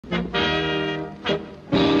На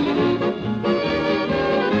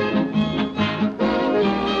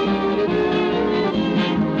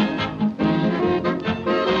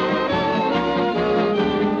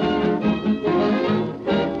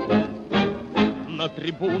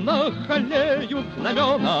трибунах аллеют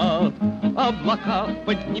знамена, облака в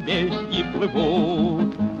поднебесье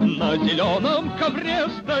плывут. На зеленом ковре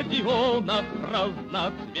стадиона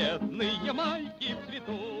разноцветные майки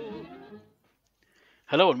цветут.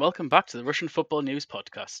 Hello and welcome back to the Russian Football News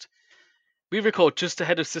Podcast. We record just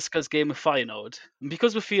ahead of CSKA's game with Feyenoord, and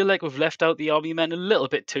because we feel like we've left out the Army men a little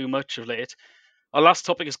bit too much of late, our last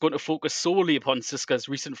topic is going to focus solely upon CSKA's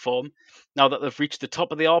recent form, now that they've reached the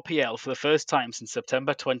top of the RPL for the first time since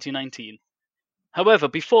September 2019. However,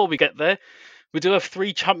 before we get there, we do have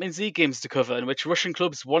 3 Champions League games to cover in which Russian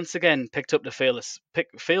clubs once again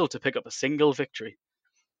failed to pick up a single victory.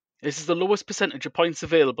 This is the lowest percentage of points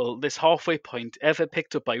available at this halfway point ever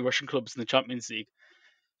picked up by Russian clubs in the Champions League,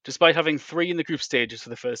 despite having 3 in the group stages for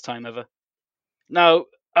the first time ever. Now,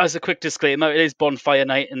 as a quick disclaimer, it is bonfire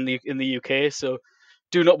night in the UK, so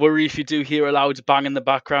do not worry if you do hear a loud bang in the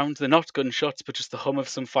background. They're not gunshots, but just the hum of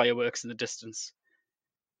some fireworks in the distance.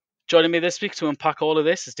 Joining me this week to unpack all of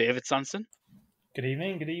this is David Sanson. Good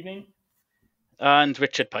evening. And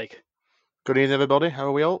Richard Pike. Good evening, everybody. How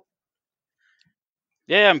are we all?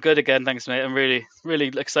 Yeah, I'm good again, thanks, mate. I'm really, really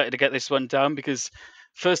excited to get this one down because,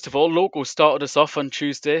 first of all, Loko started us off on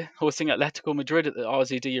Tuesday, hosting Atletico Madrid at the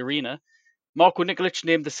RZD Arena. Marko Nikolic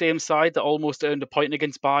named the same side that almost earned a point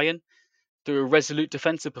against Bayern through a resolute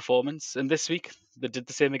defensive performance, and this week they did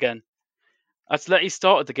the same again. Atleti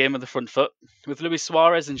started the game on the front foot, with Luis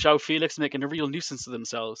Suarez and João Felix making a real nuisance of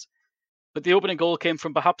themselves. But the opening goal came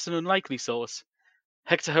from perhaps an unlikely source.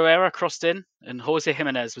 Hector Herrera crossed in, and Jose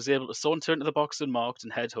Jimenez was able to saunter into the box unmarked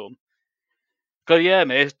and head home.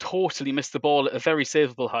 Guilherme totally missed the ball at a very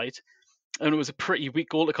savable height, and it was a pretty weak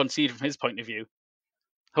goal to concede from his point of view.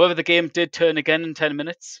 However, the game did turn again in 10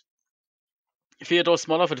 minutes. Fyodor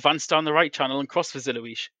Smolov advanced down the right channel and crossed for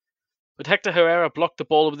Zilovic, but Hector Herrera blocked the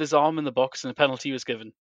ball with his arm in the box and a penalty was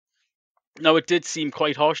given. Now, it did seem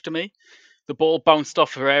quite harsh to me. The ball bounced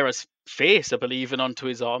off Herrera's face, I believe, and onto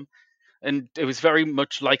his arm, and it was very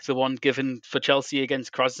much like the one given for Chelsea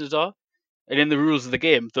against Krasnodar, and in the rules of the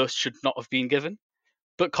game, thus should not have been given.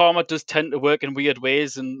 But karma does tend to work in weird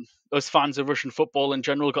ways, and us fans of Russian football in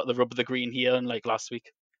general got the rub of the green here, unlike last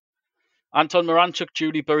week. Anton Moranchuk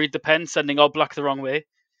duly buried the pen, sending Oblak the wrong way.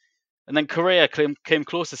 And then Correa came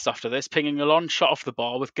closest after this, pinging a long shot off the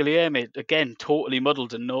bar, with Guilherme again totally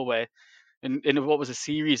muddled in nowhere, in what was a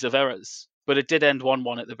series of errors. But it did end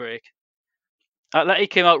 1-1 at the break. Atleti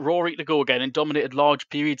came out roaring to go again and dominated large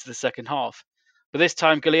periods of the second half. But this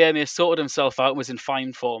time Guilherme sorted himself out and was in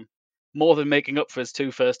fine form, more than making up for his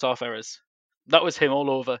 2 first half errors. That was him all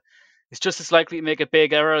over. He's just as likely to make a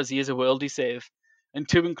big error as he is a worldy save, and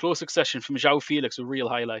 2 in close succession from João Felix were real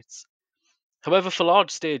highlights. However, for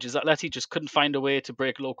large stages, Atleti just couldn't find a way to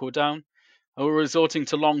break Loko down, and were resorting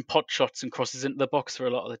to long pot shots and crosses into the box for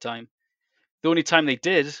a lot of the time. The only time they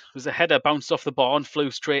did was a header bounced off the bar and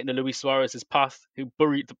flew straight into Luis Suarez's path, who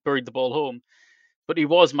buried the ball home. But he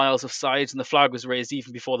was miles offside, and the flag was raised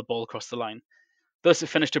even before the ball crossed the line. Thus, it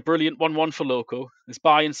finished a brilliant 1-1 for Loko, as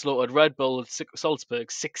Bayern slaughtered Red Bull Salzburg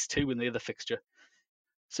 6-2 in the other fixture.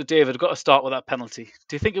 So, David, I've got to start with that penalty.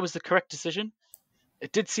 Do you think it was the correct decision?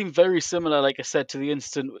 It did seem very similar, like I said, to the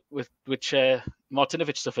incident with which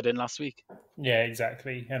Martinovic suffered in last week. Yeah,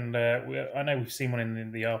 exactly. And I know we've seen one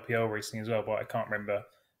in the RPL recently as well, but I can't remember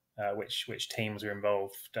which teams were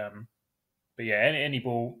involved. But yeah, any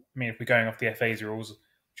ball. I mean, if we're going off the FA's rules,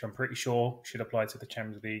 which I'm pretty sure should apply to the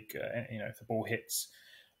Champions League, if the ball hits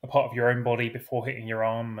a part of your own body before hitting your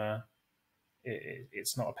arm,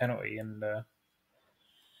 it's not a penalty. And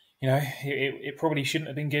it probably shouldn't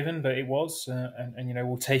have been given, but it was, and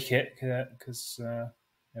we'll take it because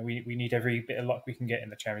we need every bit of luck we can get in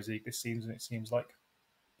the Champions League this season. It seems like,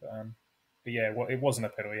 but yeah, well, it wasn't a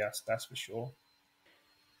penalty. That's for sure.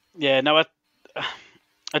 Yeah, no,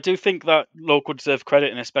 I do think that Loko deserve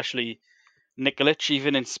credit, and especially Nikolic,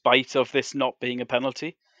 even in spite of this not being a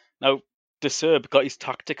penalty. Now, De Serb got his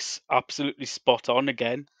tactics absolutely spot on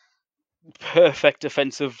again. Perfect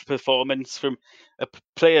defensive performance from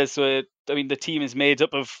players. The team is made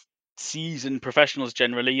up of seasoned professionals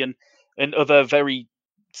generally, and other very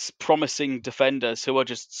promising defenders who are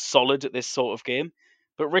just solid at this sort of game.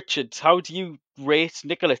 But Richard, how do you rate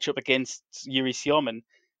Nikolic up against Yuri Seoman?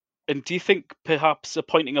 And do you think perhaps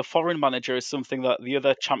appointing a foreign manager is something that the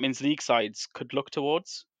other Champions League sides could look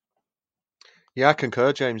towards? Yeah, I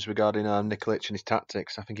concur, James, regarding Nikolic and his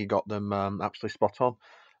tactics. I think he got them absolutely spot on.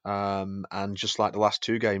 And just like the last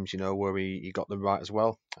two games, where he got them right as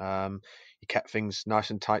well. He kept things nice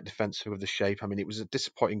and tight defensive with the shape. I mean, it was a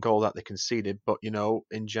disappointing goal that they conceded, but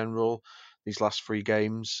in general, these last three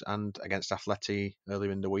games and against Atleti earlier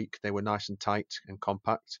in the week, they were nice and tight and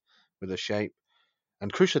compact with the shape.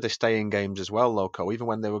 And crucially, they stay in games as well, Loko. Even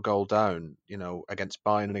when they were goal down, against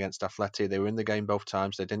Bayern and against Atleti, they were in the game both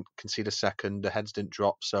times. They didn't concede a second. The heads didn't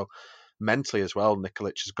drop. So mentally as well,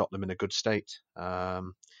 Nikolic has got them in a good state.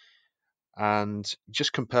 And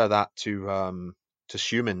just compare that to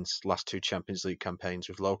Schumann's last two Champions League campaigns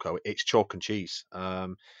with Loko. It's chalk and cheese.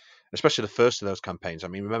 Especially the first of those campaigns. I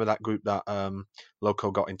mean, remember that group that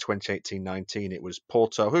Loko got in 2018-19? It was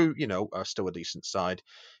Porto, who, are still a decent side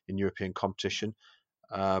in European competition.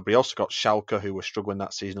 But he also got Schalke, who were struggling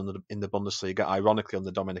that season in the Bundesliga, ironically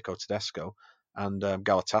under Domenico Tedesco, and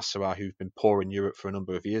Galatasaray, who've been poor in Europe for a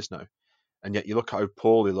number of years now. And yet you look at how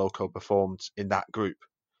poorly Loko performed in that group.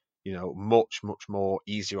 Much, much more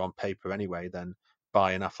easier on paper anyway than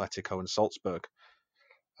Bayern, Atletico and Salzburg.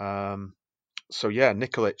 So yeah,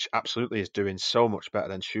 Nikolic absolutely is doing so much better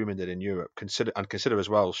than Schumann did in Europe. Consider as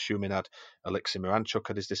well, Schumann had Alexei Miranchuk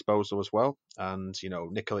at his disposal as well. And,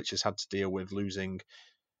 Nikolic has had to deal with losing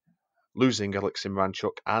Alexei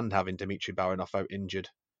Miranchuk and having Dmitry Baranov out injured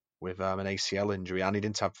with an ACL injury. And he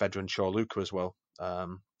didn't have Vedran Chorluka as well.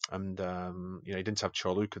 He didn't have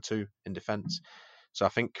Chorluka too in defence. So I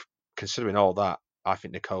think, considering all that, I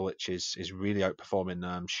think Nikolic is really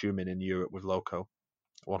outperforming Schumann in Europe with Loko,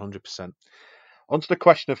 100%. On to the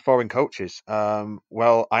question of foreign coaches.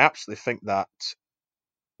 Well, I absolutely think that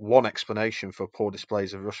one explanation for poor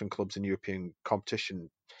displays of Russian clubs in European competition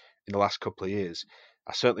in the last couple of years,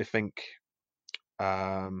 I certainly think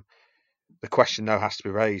the question now has to be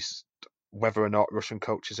raised whether or not Russian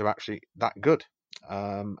coaches are actually that good.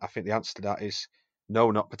 I think the answer to that is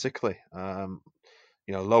no, not particularly.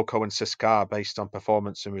 Loko and CSKA, based on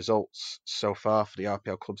performance and results so far for the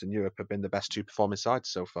RPL clubs in Europe, have been the best two performing sides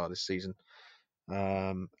so far this season.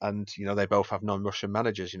 And they both have non-Russian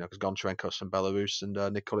managers, because Goncharenko's from Belarus and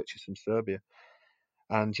Nikolic is from Serbia.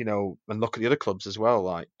 And and look at the other clubs as well,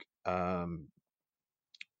 like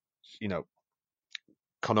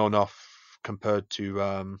Kononov compared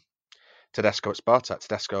to Tedesco at Spartak.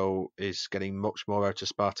 Tedesco is getting much more out of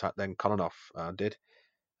Spartak than Kononov did.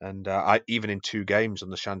 And even in two games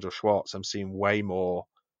under Sandro Schwartz, I'm seeing way more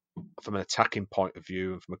from an attacking point of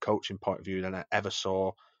view and from a coaching point of view than I ever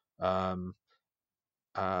saw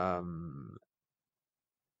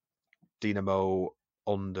Dinamo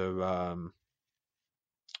under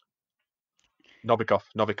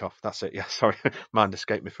Novikov. That's it. Yeah, sorry, mind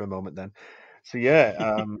escaped me for a moment then. So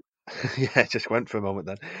yeah, yeah, it just went for a moment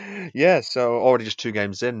then. Yeah, so already just two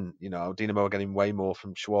games in, Dinamo are getting way more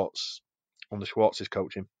from Schwartz under Schwartz's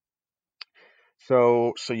coaching.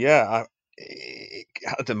 So yeah,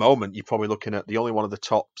 at the moment you're probably looking at the only one of the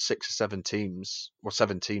top 6 or 7 teams, or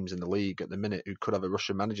 7 teams in the league at the minute who could have a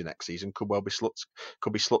Russian manager next season. Could well be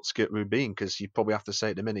Slutsky at Rubin, because you probably have to say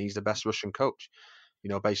at the minute he's the best Russian coach.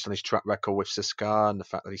 Based on his track record with CSKA and the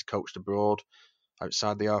fact that he's coached abroad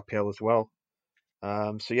outside the RPL as well.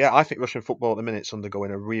 So yeah, I think Russian football at the minute is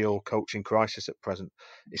undergoing a real coaching crisis at present.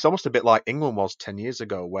 It's almost a bit like England was 10 years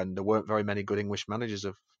ago when there weren't very many good English managers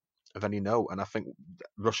of any note, and I think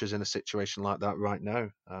Russia's in a situation like that right now.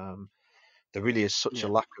 There really is such a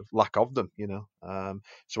lack of them,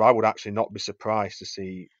 So I would actually not be surprised to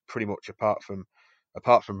see pretty much apart from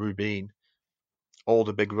Rubin, all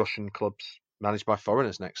the big Russian clubs managed by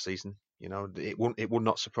foreigners next season. It would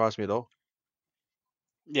not surprise me at all.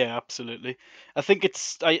 Yeah, absolutely. I think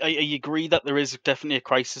I agree that there is definitely a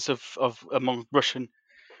crisis of among Russian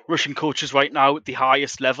coaches right now at the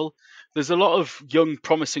highest level. There's a lot of young,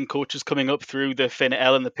 promising coaches coming up through the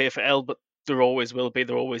FINA-L and the PFL, but there always will be,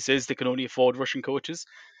 there always is. They can only afford Russian coaches.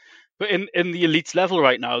 But in the elites level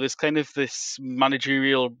right now, there's kind of this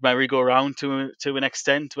managerial merry-go-round to an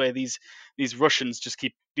extent where these Russians just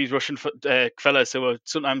keep, these Russian fellas who are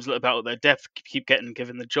sometimes a little bit out of their depth keep getting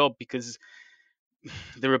given the job because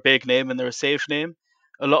they're a big name and they're a safe name.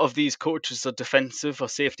 A lot of these coaches are defensive or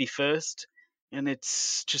safety first, and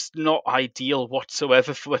it's just not ideal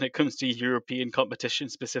whatsoever for when it comes to European competition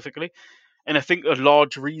specifically. And I think a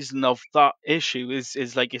large reason of that issue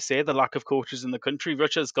is like you say, the lack of coaches in the country.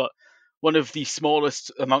 Russia's got one of the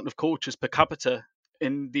smallest amount of coaches per capita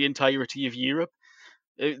in the entirety of Europe.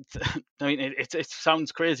 It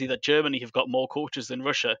sounds crazy that Germany have got more coaches than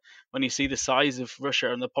Russia when you see the size of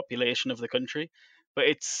Russia and the population of the country. But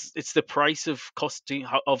it's the price of costing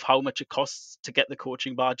of how much it costs to get the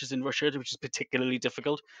coaching badges in Russia, which is particularly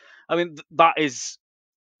difficult. I mean, that is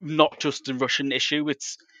not just a Russian issue.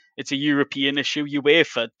 it's a European issue.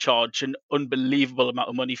 UEFA charge an unbelievable amount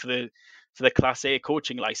of money for the Class A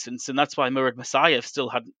coaching license, and that's why Murad Messiah still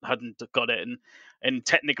hadn't got it, and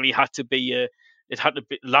technically had to be it had to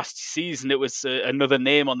be last season. It was another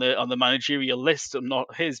name on the managerial list, and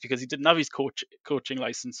not his, because he didn't have his coaching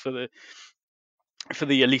license for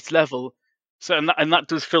the elite level. So and that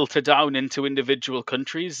does filter down into individual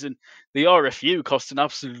countries, and the RFU cost an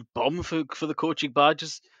absolute bomb for the coaching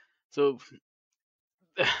badges. So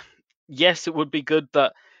yes, it would be good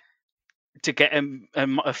to get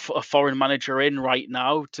a foreign manager in right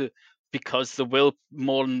now, because they will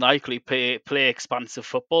more than likely play expansive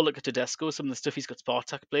football, like a Tedesco. Some of the stuff he's got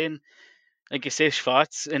Spartak playing, like you say,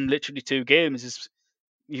 Schwarz, in literally 2 games is.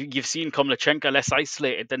 You've seen Komlachenko less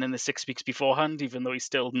isolated than in the 6 weeks beforehand, even though he's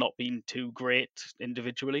still not been too great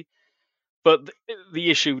individually. But the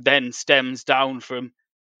issue then stems down from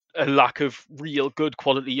a lack of real good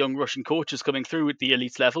quality young Russian coaches coming through at the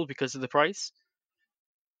elite level because of the price.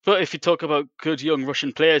 But if you talk about good young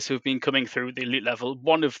Russian players who've been coming through the elite level,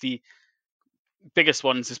 one of the biggest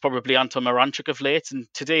ones is probably Anton Miranchuk of late. And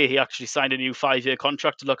today he actually signed a new 5-year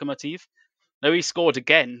contract to Lokomotiv. Now he scored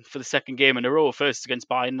again for the 2nd game in a row, first against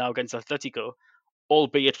Bayern, now against Atletico,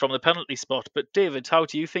 albeit from the penalty spot. But David, how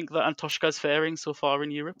do you think that Antoshka's faring so far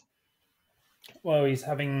in Europe? Well, he's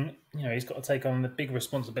having, he's got to take on the big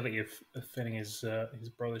responsibility of filling his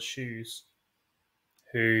brother's shoes,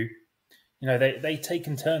 who, they take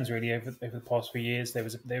in turns really over the past few years. There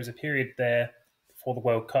was a period there before the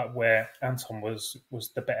World Cup where Anton was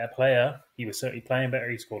the better player. He was certainly playing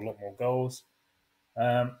better. He scored a lot more goals.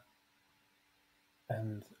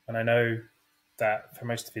 And I know that for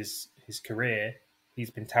most of his career, he's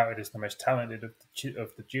been touted as the most talented of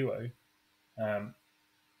the duo,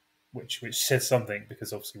 which says something,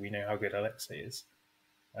 because obviously we know how good Alexei is.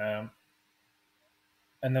 And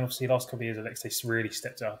then obviously the last couple of years, Alexei really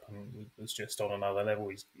stepped up and was just on another level.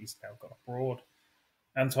 He's now gone abroad.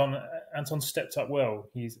 Anton stepped up well.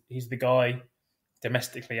 He's the guy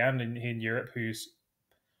domestically and in Europe who's,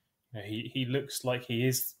 he looks like he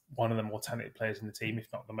is one of the more talented players in the team, if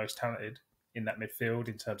not the most talented in that midfield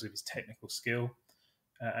in terms of his technical skill.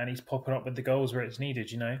 And he's popping up with the goals where it's needed.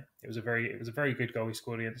 It was a very good goal he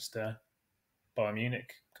scored against Bayern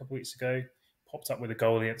Munich a couple of weeks ago. Popped up with a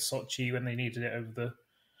goal against Sochi when they needed it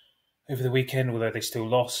over the weekend, although they still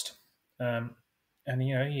lost. And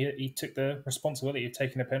he took the responsibility of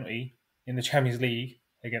taking a penalty in the Champions League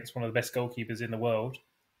against one of the best goalkeepers in the world,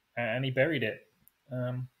 and he buried it.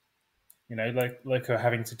 Like Loko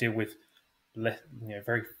having to deal with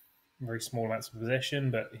very, very small amounts of possession,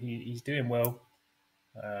 but he's doing well,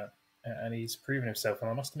 and he's proven himself. And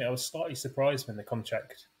I must admit, I was slightly surprised when the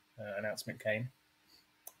contract announcement came.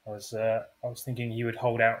 I was thinking he would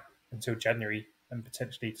hold out until January and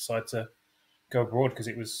potentially decide to go abroad, because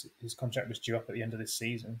his contract was due up at the end of this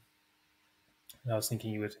season. And I was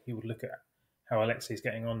thinking he would look at how Alexei's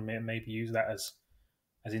getting on, maybe use that as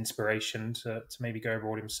inspiration to maybe go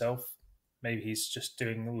abroad himself. Maybe he's just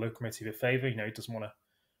doing Lokomotiv a favour. He doesn't want to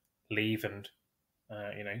leave and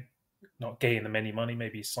not gain them any money.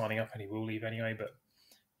 Maybe he's signing up and he will leave anyway. But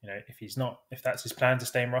if that's his plan to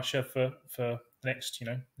stay in Russia for the next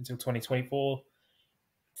until 2024,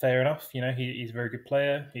 fair enough. He's a very good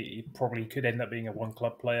player. He probably could end up being a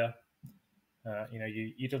one-club player.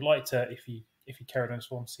 You'd have liked to, if he carried on his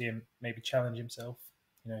form, see him maybe challenge himself.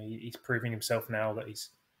 He's proving himself now that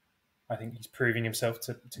I think he's proving himself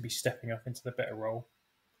to be stepping up into the better role.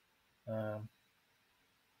 But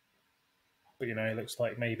it looks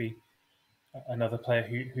like maybe another player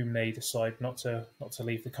who may decide not to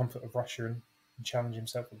leave the comfort of Russia and challenge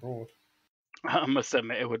himself abroad. I must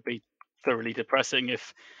admit, it would be thoroughly depressing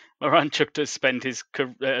if Miranchuk does spend his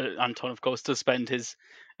Anton, of course, does spend his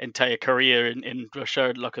entire career in Russia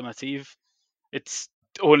at Lokomotiv. It's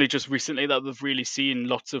only just recently that we've really seen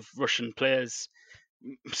lots of Russian players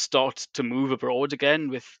start to move abroad again,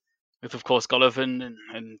 with of course Golovin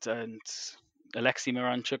and Alexei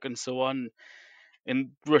Miranchuk and so on.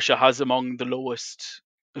 And Russia has among the lowest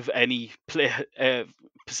of any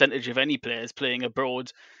percentage of any players playing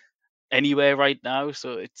abroad anywhere right now.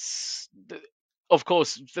 So it's, of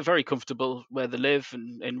course, they're very comfortable where they live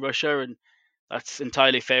in Russia, and that's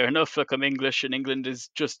entirely fair enough. Look, I'm English, and England is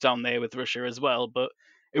just down there with Russia as well. But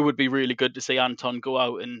it would be really good to see Anton go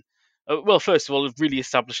out and, first of all, really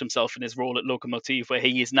establish himself in his role at Lokomotiv, where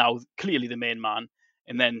he is now clearly the main man.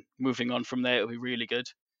 And then moving on from there, it'll be really good.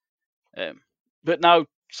 But now,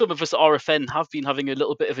 some of us at RFN have been having a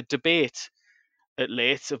little bit of a debate at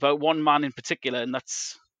late about one man in particular, and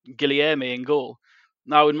that's Guilherme in goal.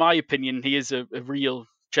 Now, in my opinion, he is a real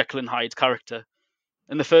Jekyll and Hyde character.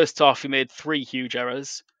 In the first half, he made 3 huge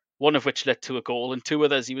errors. one of which led to a goal, and 2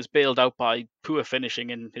 others he was bailed out by poor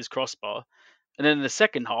finishing in his crossbar. And then in the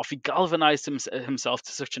second half, he galvanised himself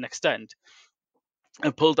to such an extent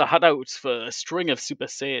and pulled a hat out for a string of super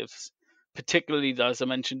saves, particularly, as I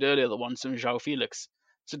mentioned earlier, the ones from João Felix.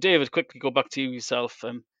 So, David, quickly go back to you yourself.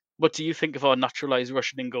 What do you think of our naturalised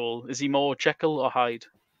Russian in goal? Is he more Jekyll or Hyde?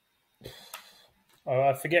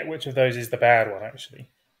 I forget which of those is the bad one,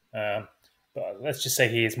 actually. But let's just say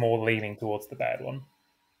he is more leaning towards the bad one.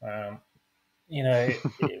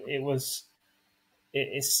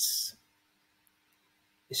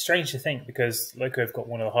 It's strange to think because Loko have got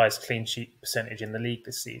one of the highest clean sheet percentage in the league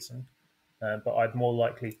this season. But I'd more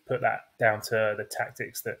likely put that down to the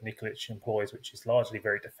tactics that Nikolic employs, which is largely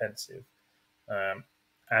very defensive,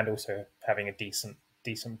 and also having a decent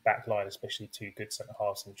back line, especially 2 good centre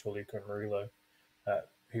halves in Choluka and Murillo,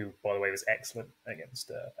 who, by the way, was excellent against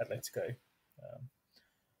Atletico.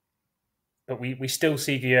 But we still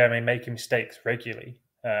see Guilherme making mistakes regularly,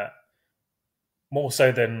 more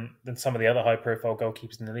so than some of the other high-profile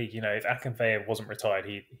goalkeepers in the league. If Akinfeev wasn't retired,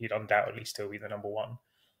 he'd undoubtedly still be the number one.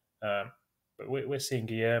 But we're seeing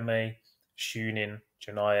Guilherme, Shunin,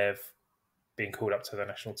 Janaev being called up to the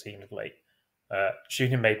national team of late.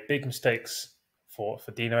 Shunin made big mistakes for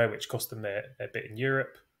Dino, which cost them their bit in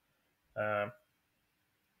Europe.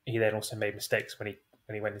 He then also made mistakes when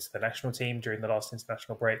he went into the national team during the last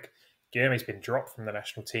international break. Guilherme's been dropped from the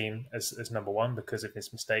national team as number one because of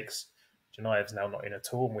his mistakes. Janaev's now not in at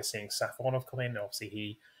all, and we're seeing Safonov come in. Obviously,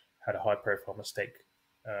 he had a high-profile mistake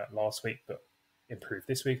last week, but improved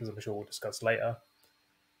this week, as I'm sure we'll discuss later.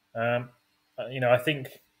 I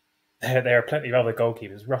think there are plenty of other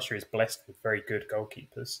goalkeepers. Russia is blessed with very good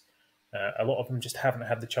goalkeepers. A lot of them just haven't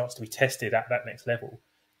had the chance to be tested at that next level.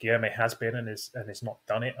 Guilherme has been and has not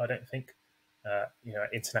done it, I don't think, at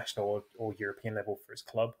international or European level for his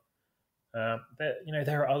club.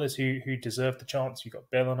 There are others who deserve the chance. You've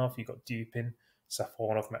got Belanov, you've got Dupin,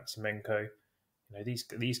 Safonov, Maximenko.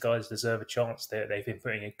 These guys deserve a chance. They've been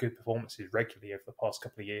putting in good performances regularly over the past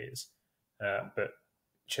couple of years. But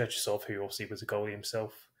Cherchesov, who obviously was a goalie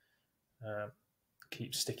himself,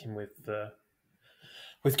 keeps sticking with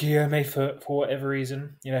Guilherme for whatever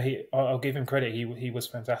reason. I'll give him credit. He was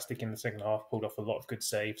fantastic in the second half. Pulled off a lot of good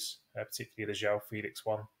saves, particularly the João Felix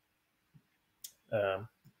one.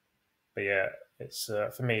 But yeah, it's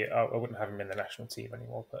for me. I wouldn't have him in the national team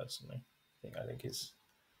anymore personally. I think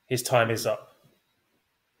his time is up.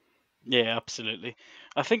 Yeah, absolutely.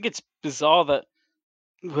 I think it's bizarre that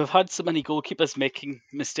we've had so many goalkeepers making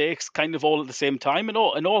mistakes kind of all at the same time and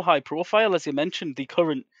all high profile. As you mentioned, the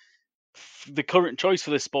current choice for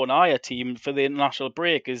the Spornaya team for the international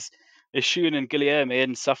break is Shun and Guilherme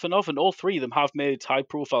and Safonov, and all 3 of them have made high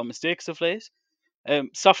profile mistakes of late.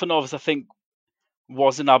 Safonov's, I think,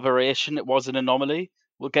 was an aberration. It was an anomaly.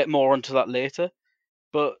 We'll get more onto that later.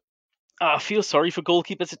 But I feel sorry for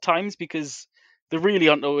goalkeepers at times because they really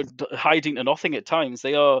aren't hiding to nothing at times.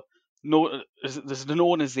 They are known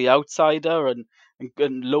as the outsider and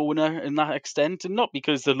loner in that extent, and not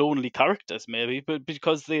because they're lonely characters maybe, but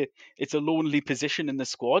because it's a lonely position in the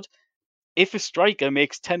squad. If a striker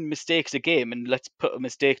makes 10 mistakes a game, and let's put a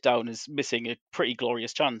mistake down as missing a pretty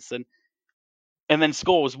glorious chance, and then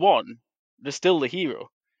scores 1, they're still the hero.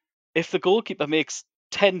 If the goalkeeper makes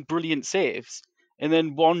 10 brilliant saves and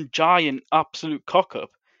then 1 giant absolute cock-up,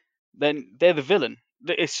 then they're the villain.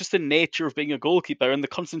 It's just the nature of being a goalkeeper, and the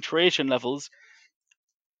concentration levels,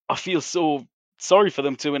 I feel so sorry for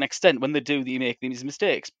them to an extent when they make these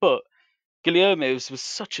mistakes. But Guilherme's was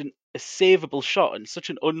such a savable shot and such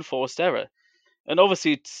an unforced error. And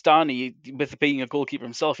obviously, Stani, with being a goalkeeper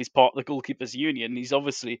himself, he's part of the goalkeepers union. He's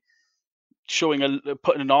obviously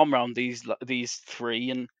putting an arm around these 3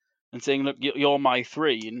 and saying, "Look, you're my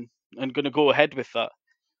 3," and going to go ahead with that.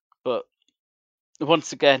 But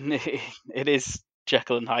once again, it is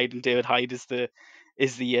Jekyll and Hyde, and David Hyde is the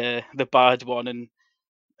bad one, and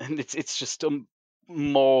it's just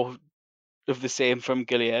more of the same from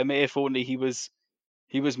Guilherme. If only he was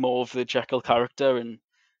more of the Jekyll character and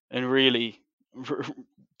really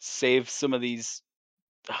save some of these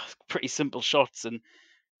pretty simple shots, and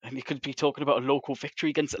you could be talking about a local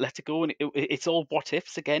victory against Atletico, and it's all what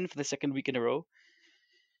ifs again for the second week in a row.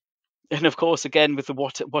 And of course, again with the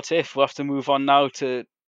what if, we'll have to move on now to,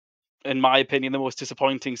 in my opinion, the most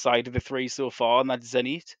disappointing side of the 3 so far, and that's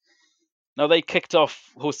Zenit. Now, they kicked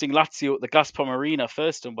off hosting Lazio at the Gazprom Arena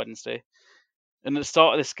first on Wednesday, and the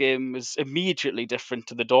start of this game was immediately different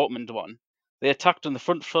to the Dortmund one. They attacked on the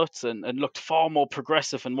front foot and looked far more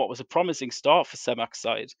progressive in what was a promising start for Semac's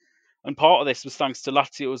side. And part of this was thanks to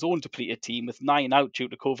Lazio's own depleted team, with 9 out due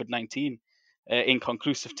to COVID-19,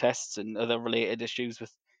 inconclusive tests and other related issues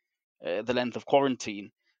with the length of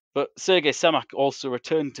quarantine. But Sergei Semak also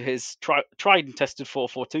returned to his tried and tested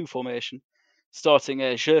 4-4-2 formation, starting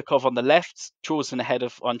Zhirkov on the left, chosen ahead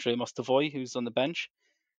of Andrei Mostovoy, who's on the bench,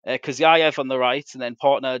 Kuzyaev on the right, and then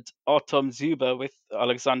partnered Artem Zuba with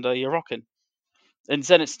Alexander Yerokin. And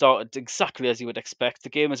Zenit started exactly as you would expect. The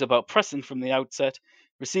game was about pressing from the outset,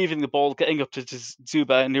 receiving the ball, getting up to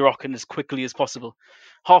Zuba and Yerokin as quickly as possible.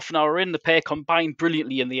 Half an hour in, the pair combined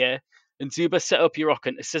brilliantly in the air, and Zuba set up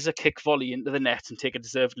Yerokin to scissor kick volley into the net and take a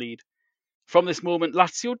deserved lead. From this moment,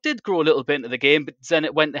 Lazio did grow a little bit into the game, but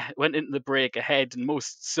Zenit went into the break ahead, and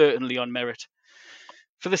most certainly on merit.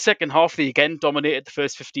 For the second half, they again dominated the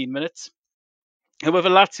first 15 minutes. However,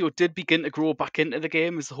 Lazio did begin to grow back into the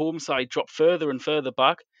game as the home side dropped further and further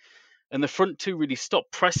back, and the front two really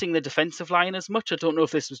stopped pressing the defensive line as much. I don't know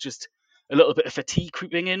if this was just a little bit of fatigue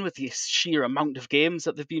creeping in with the sheer amount of games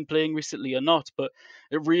that they've been playing recently or not, but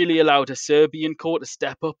it really allowed a Serbian core to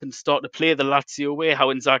step up and start to play the Lazio way, how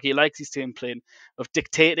Inzaghi likes his team playing, of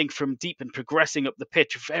dictating from deep and progressing up the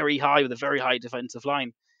pitch very high with a very high defensive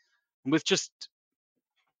line. And with just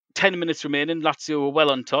 10 minutes remaining, Lazio were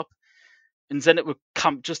well on top, and Zenit were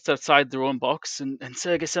camped just outside their own box, and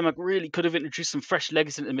Sergei Semak really could have introduced some fresh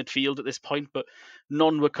legs into midfield at this point, but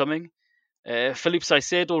none were coming. Philippe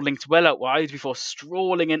Caicedo linked well out wide before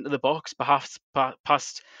strolling into the box, perhaps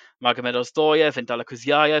past Magomed Ozdoyev and Dala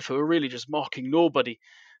Kuzyaev, who were really just marking nobody.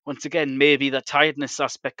 Once again, maybe that tiredness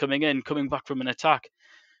aspect coming back from an attack.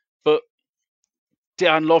 But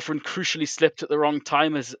Dejan Lovren crucially slipped at the wrong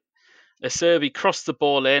time as Serbi crossed the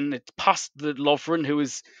ball in. It passed the Lovren, who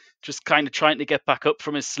was just kind of trying to get back up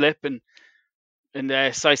from his slip, and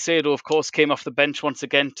Caicedo, of course, came off the bench once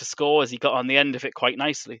again to score as he got on the end of it quite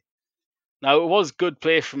nicely. Now, it was good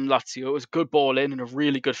play from Lazio. It was good ball in and a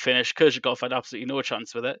really good finish. Kurzhikov had absolutely no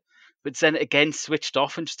chance with it. But Zenit again switched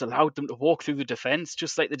off and just allowed them to walk through the defence,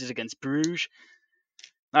 just like they did against Bruges.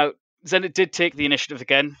 Now, Zenit did take the initiative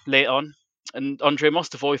again late on, and Andrei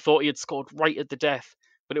Mostovoy thought he had scored right at the death,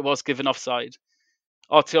 but it was given offside.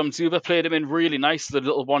 Artyom Zuba played him in really nice with a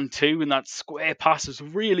little 1-2, and that square pass was a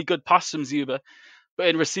really good pass from Zuba. But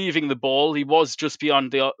in receiving the ball, he was just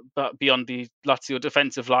beyond the Lazio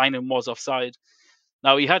defensive line and was offside.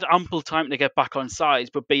 Now, he had ample time to get back on side,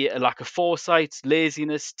 but be it a lack of foresight,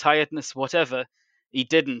 laziness, tiredness, whatever, he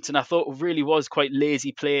didn't. And I thought it really was quite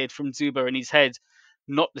lazy played from Zuba in his head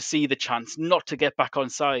not to see the chance, not to get back on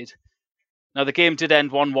side. Now, the game did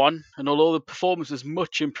end 1-1, and although the performance was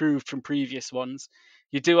much improved from previous ones,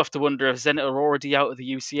 you do have to wonder if Zenit are already out of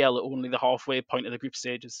the UCL at only the halfway point of the group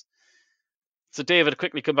stages. So, David, I'll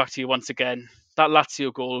quickly come back to you once again. That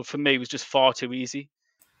Lazio goal, for me, was just far too easy.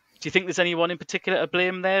 Do you think there's anyone in particular to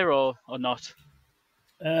blame there, or not?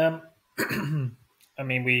 I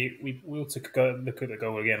mean, we all took a look at the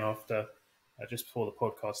goal again after, just before the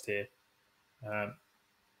podcast here.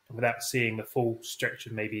 Without seeing the full stretch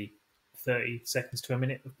of maybe 30 seconds to a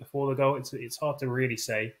minute before the goal, it's hard to really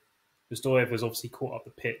say. Ozdoyev was obviously caught up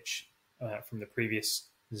the pitch from the previous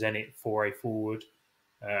Zenit foray forward.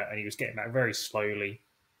 And he was getting back very slowly,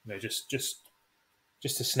 just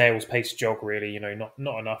a snail's pace jog, really. Not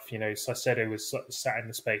enough. Caicedo was sat in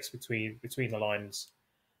the space between the lines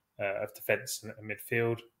of defence and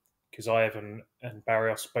midfield. Kuzyaev and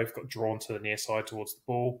Barrios both got drawn to the near side towards the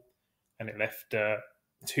ball, and it left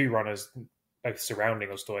two runners both surrounding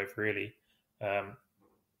Ozdoyev, really,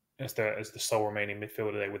 as the sole remaining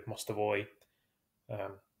midfielder there with Mostovoy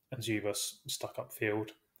and Zuba stuck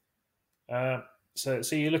upfield. So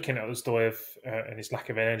you're looking at Ozdoyev and his lack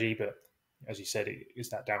of energy, but as you said, is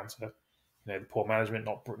that down to the poor management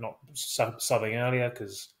not subbing earlier?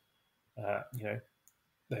 Because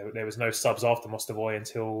there was no subs after Mostovoy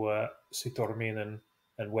until Sutormin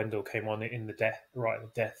and Wendell came on in the death, right at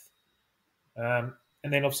the death.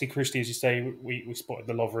 And then obviously crucially, as you say, we spotted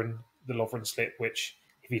the Lovren slip, which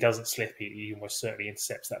if he doesn't slip, he almost certainly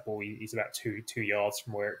intercepts that ball. He's about two yards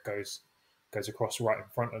from where it goes across right in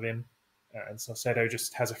front of him. And Caicedo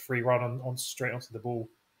just has a free run on straight onto the ball.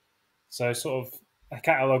 So sort of a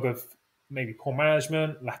catalogue of maybe poor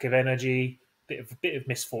management, lack of energy, bit of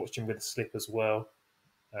misfortune with the slip as well.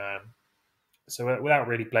 So without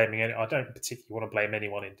really blaming I don't particularly want to blame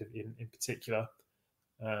anyone in particular,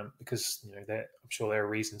 because I'm sure there are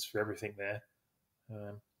reasons for everything there.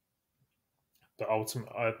 But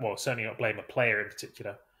ultimately, certainly not blame a player in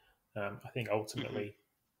particular. I think ultimately,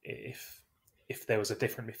 if there was a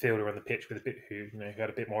different midfielder on the pitch with who had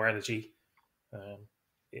a bit more energy,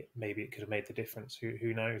 maybe it could have made the difference.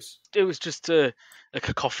 Who knows? It was just a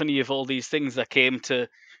cacophony of all these things that came to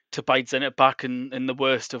bite Zenit back in the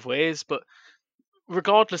worst of ways. But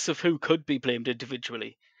regardless of who could be blamed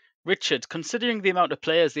individually, Richard, considering the amount of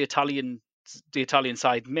players the Italian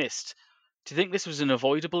side missed, do you think this was an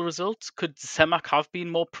avoidable result? Could Semak have been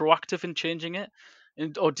more proactive in changing it,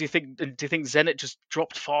 or do you think Zenit just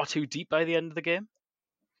dropped far too deep by the end of the game?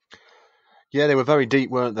 Yeah, they were very deep,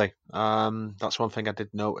 weren't they? That's one thing I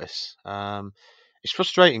did notice. It's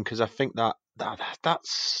frustrating because I think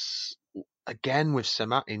that's again with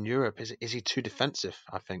Semak in Europe. Is he too defensive?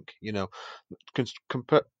 I think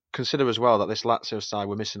consider as well that this Lazio side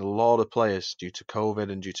were missing a lot of players due to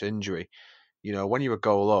COVID and due to injury. When you were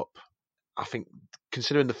goal up, I think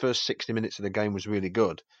considering the first 60 minutes of the game was really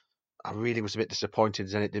good, I really was a bit disappointed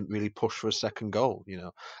Zenit didn't really push for a second goal.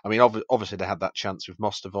 I mean, obviously they had that chance with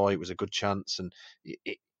Mostovoy. It was a good chance, and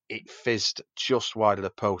it fizzed just wide of the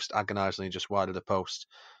post, agonisingly just wide of the post.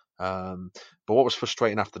 But what was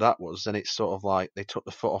frustrating after that was then it's sort of like they took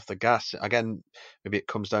the foot off the gas. Again, maybe it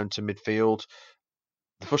comes down to midfield.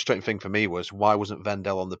 The frustrating thing for me was why wasn't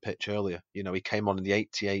Vendel on the pitch earlier? He came on in the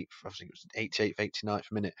 88th, I think it was 88th,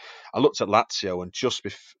 89th minute. I looked at Lazio and just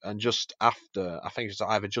after, I think it was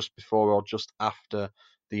either just before or just after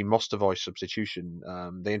the Mostovoy substitution,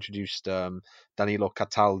 they introduced Danilo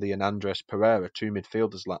Cataldi and Andres Pereira, two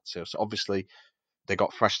midfielders Lazio. So obviously they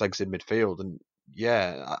got fresh legs in midfield, and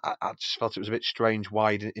yeah, I just felt it was a bit strange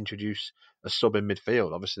why he didn't introduce a sub in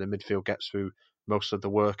midfield. Obviously the midfield gets through most of the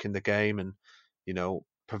work in the game, and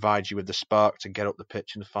provides you with the spark to get up the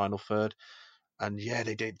pitch in the final third. And yeah,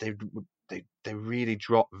 they did. They really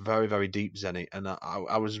dropped very, very deep, Zenit. And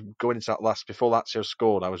I was going into that before Lazio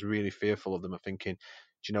scored, I was really fearful of them. I'm thinking, do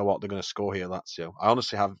you know what, they're going to score here, Lazio. I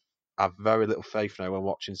honestly have very little faith now when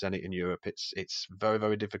watching Zenit in Europe. It's very,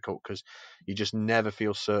 very difficult because you just never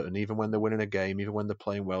feel certain, even when they're winning a game, even when they're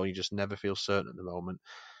playing well, you just never feel certain at the moment.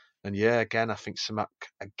 And yeah, again, I think Semak,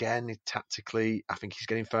 again, tactically, I think he's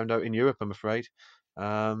getting found out in Europe, I'm afraid.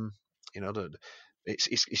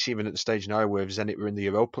 It's even at the stage now where if Zenit were in the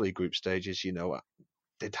Europa League group stages,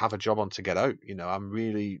 they'd have a job on to get out. I'm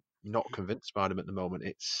really not convinced by them at the moment.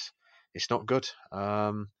 It's not good.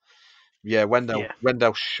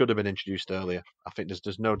 Wendell should have been introduced earlier. I think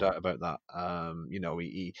there's no doubt about that.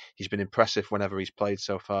 He's been impressive whenever he's played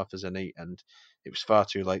so far for Zenit, and it was far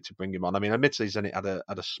too late to bring him on. I mean, admittedly, Zenit had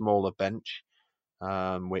a smaller bench,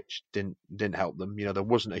 which didn't help them. There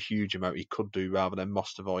wasn't a huge amount he could do rather than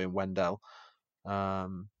Mostovoy and Wendell,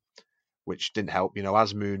 which didn't help.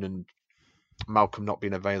 Asmoon and Malcolm not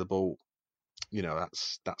being available,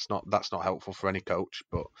 that's not helpful for any coach.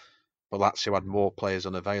 But Lazio had more players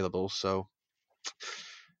unavailable, so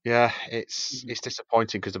yeah, it's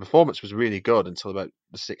disappointing because the performance was really good until about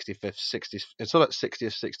the 60th,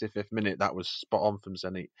 65th minute. That was spot on from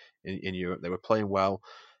Zenit in Europe. They were playing well.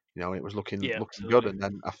 It was looking good, and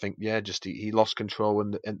then I think just he lost control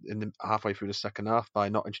in the halfway through the second half by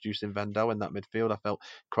not introducing Vendel in that midfield. I felt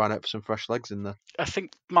crying out for some fresh legs in there. I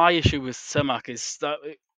think my issue with Semak is that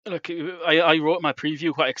look, I wrote my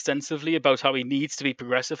preview quite extensively about how he needs to be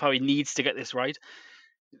progressive, how he needs to get this right.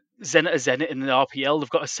 Zenit in the RPL, they've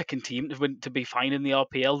got a second team to be fine in the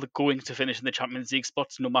RPL. They're going to finish in the Champions League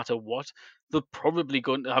spots no matter what. They're probably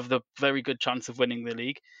going to have the very good chance of winning the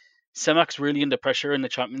league. Semak's really under pressure in the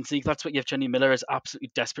Champions League. That's what Yevgeny Miller is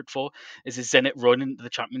absolutely desperate for, is a Zenit run into the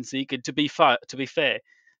Champions League. And to be fair,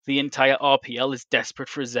 the entire RPL is desperate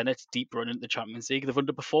for a Zenit deep run into the Champions League. They've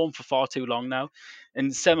underperformed for far too long now.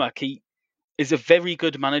 And Semak, he is a very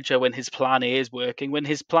good manager when his plan A is working. When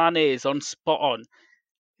his plan A is on spot on,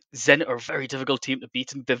 Zenit are a very difficult team to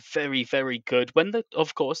beat, and they're very, very good. When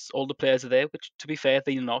of course, all the players are there, which, to be fair,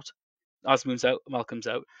 they're not. Asmoon's out, Malcolm's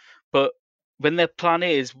out. But when their plan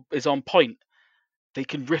A is on point, they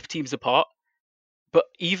can rip teams apart. But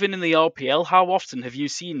even in the RPL, how often have you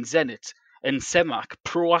seen Zenit and Semak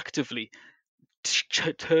proactively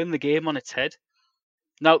turn the game on its head?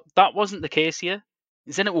 Now, that wasn't the case here.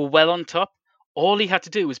 Zenit were well on top. All he had to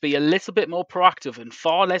do was be a little bit more proactive and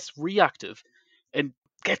far less reactive and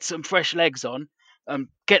get some fresh legs on and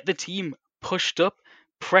get the team pushed up,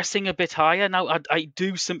 pressing a bit higher. Now, I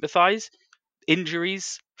do sympathise.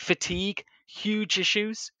 Injuries, fatigue, huge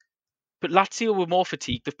issues. But Lazio were more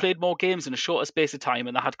fatigued. They've played more games in a shorter space of time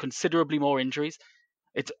and they had considerably more injuries.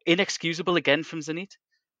 It's inexcusable again from Zenit.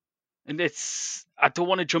 And I don't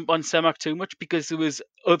want to jump on Semak too much because there was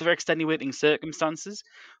other extenuating circumstances,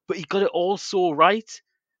 but he got it all so right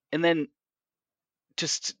and then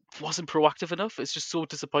just wasn't proactive enough. It's just so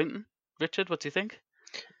disappointing. Richard, what do you think?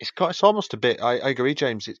 It's almost a bit. I agree,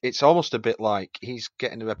 James. It's almost a bit like he's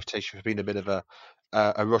getting a reputation for being a bit of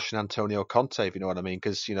a Russian Antonio Conte, if you know what I mean.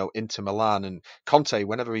 Because Inter Milan and Conte,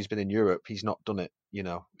 whenever he's been in Europe, he's not done it.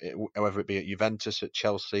 Whether it be at Juventus, at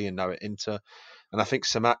Chelsea, and now at Inter. And I think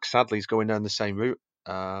Semak, sadly, is going down the same route.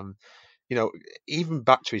 You know, even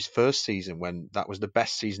back to his first season, when that was the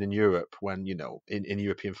best season in Europe, when, you know, in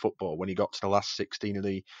European football, when he got to the last 16 of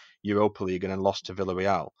the Europa League and then lost to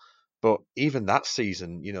Villarreal. But even that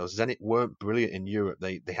season, you know, Zenit weren't brilliant in Europe.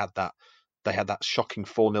 They had that shocking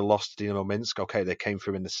 4-0 loss to Dinamo Minsk. Okay, they came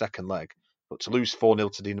through in the second leg, but to lose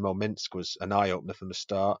 4-0 to Dinamo Minsk was an eye opener from the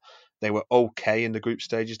start. They were okay in the group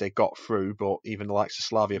stages. They got through, but even the likes of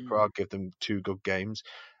Slavia Prague gave them 2 good games.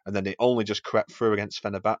 And then they only just crept through against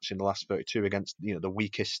Fenerbahce in the last 32 against, you know, the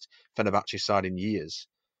weakest Fenerbahce side in years.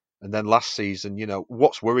 And then last season, you know,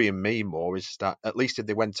 what's worrying me more is that at least if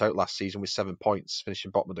they went out last season with 7 points, finishing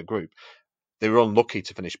bottom of the group, they were unlucky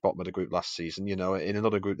to finish bottom of the group last season. You know, in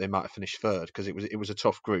another group they might have finished third because it was a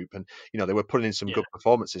tough group, and you know they were putting in some good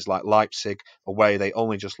performances. Like Leipzig away, they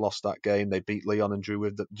only just lost that game. They beat Lyon and drew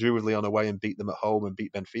with Lyon away and beat them at home and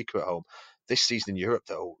beat Benfica at home. This season in Europe,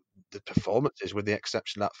 though, the performances, with the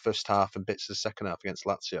exception of that first half and bits of the second half against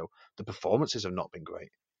Lazio, the performances have not been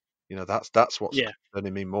great. You know, that's what's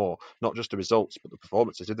concerning me more. Not just the results, but the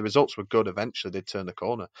performances. If the results were good, eventually they'd turn the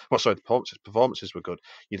corner. Well, sorry, the performances were good.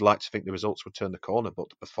 You'd like to think the results would turn the corner, but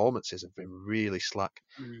the performances have been really slack.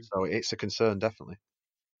 So it's a concern, definitely.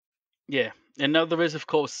 Yeah, and now there is, of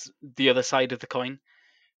course, the other side of the coin.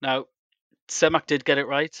 Now, Semak did get it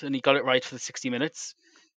right, and he got it right for the 60 minutes.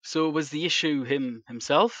 So was the issue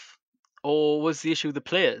himself, or was the issue the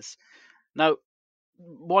players? Now,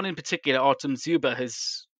 one in particular, Artem Dzyuba,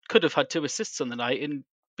 could have had 2 assists on the night and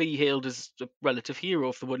be hailed as a relative hero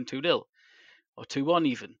if they won 2-0 or 2-1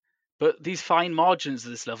 even. But these fine margins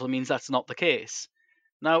at this level means that's not the case.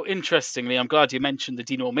 Now, interestingly, I'm glad you mentioned the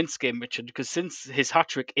Dinamo Minsk game, Richard, because since his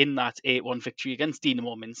hat-trick in that 8-1 victory against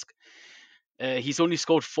Dinamo Minsk, he's only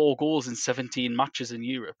scored 4 goals in 17 matches in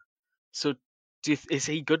Europe. So is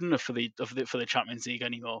he good enough for the Champions League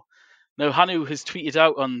anymore? Now, Hanu has tweeted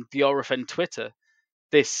out on the RFN Twitter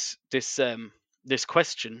this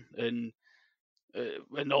question and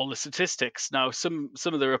all the statistics. Now, some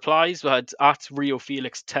of the replies we had at Rio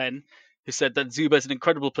Felix 10, who said that Dzyuba is an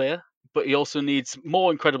incredible player, but he also needs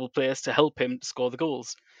more incredible players to help him score the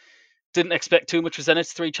goals. Didn't expect too much of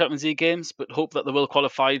Zenit's 3 Champions League games, but hope that they will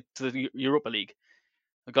qualify to the Europa League.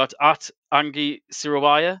 I got at Angi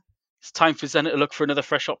Sirowaya. It's time for Zenit to look for another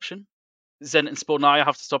fresh option. Zenit and Spornaya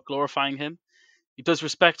have to stop glorifying him. He does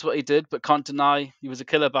respect what he did, but can't deny he was a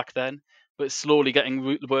killer back then, but it's slowly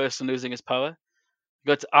getting worse and losing his power. I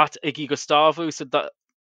got at Iggy Gustavo, who said that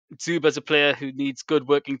Dzyuba is a player who needs good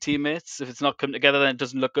working teammates. If it's not come together, then it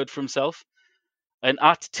doesn't look good for himself. And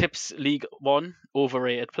at Tips League 1,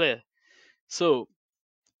 overrated player. So,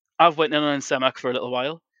 I've went in on Semak for a little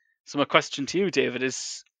while. So my question to you, David,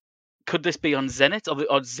 is could this be on Zenit?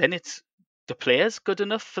 Are Zenit, the players, good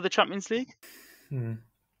enough for the Champions League?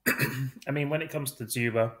 I mean, when it comes to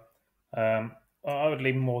Dzyuba, I would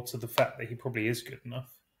lean more to the fact that he probably is good enough.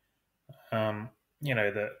 You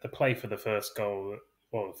know, the play for the first goal,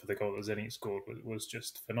 well, for the goal that Zenit scored was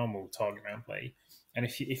just phenomenal target man play. And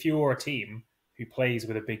if you're a team who plays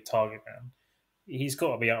with a big target man, he's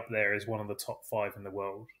got to be up there as one of the top 5 in the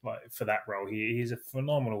world. Like for that role, he's a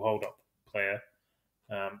phenomenal hold-up player.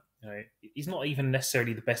 You know, he's not even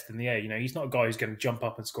necessarily the best in the air. You know, he's not a guy who's going to jump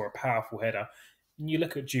up and score a powerful header. And you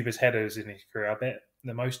look at Dzyuba's headers in his career, I bet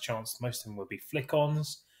most of them will be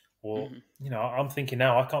flick-ons. Or, you know, I'm thinking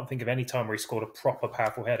now, I can't think of any time where he scored a proper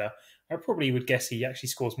powerful header. I probably would guess he actually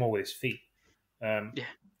scores more with his feet.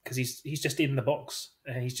 Because he's just in the box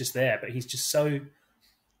and he's just there. But he's just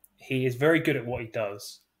he is very good at what he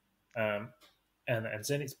does. And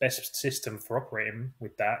Zenit's best system for operating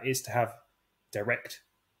with that is to have direct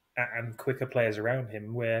and quicker players around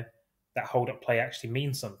him where that hold-up play actually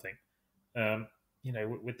means something. You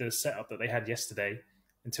know, with the setup that they had yesterday,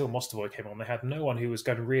 until Mostovoy came on, they had no one who was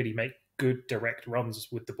going to really make good direct runs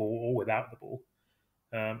with the ball or without the ball.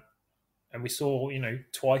 And we saw, you know,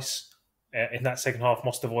 twice in that second half,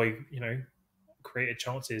 Mostovoy, you know, created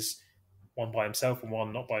chances, one by himself and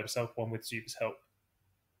one not by himself, one with Dzyuba's help.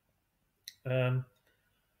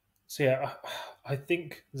 So yeah, I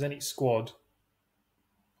think Zenit squad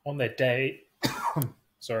on their day,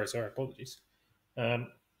 sorry, apologies.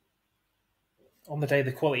 On the day,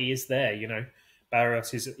 the quality is there. You know,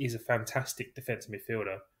 Barrios is a fantastic defensive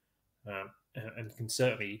midfielder and can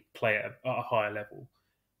certainly play at a higher level.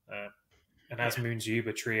 And Azmoun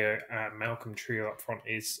Dzyuba trio and Malcolm trio up front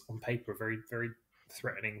is on paper a very, very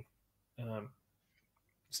threatening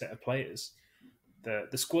set of players.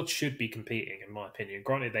 The squad should be competing, in my opinion.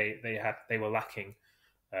 Granted, they were lacking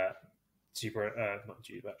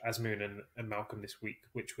Azmoun and Malcolm this week,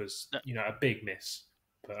 which was a big miss.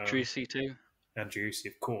 Juicy too. And Juicy,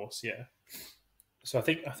 of course, yeah. So I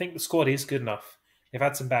think the squad is good enough they've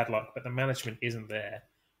had some bad luck, but the management isn't there.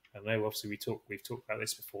 I know, obviously, we've talked about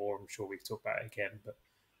this before. I'm sure we've talked about it again, but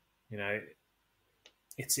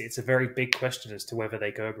it's a very big question as to whether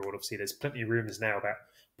they go abroad. Obviously, there's plenty of rumours now about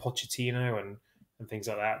Pochettino and things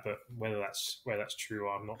like that, but whether that's true,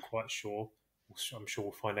 I'm not quite sure. I'm sure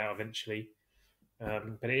we'll find out eventually.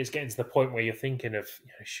 But it is getting to the point where you're thinking of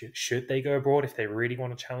should they go abroad if they really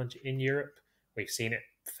want to challenge in Europe? We've seen it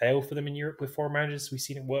fail for them in Europe with foreign managers. We've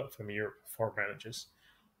seen it work for them in Europe with foreign managers.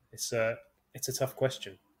 It's a tough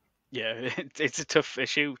question. Yeah, it's a tough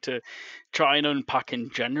issue to try and unpack in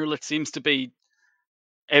general. It seems to be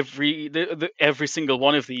every single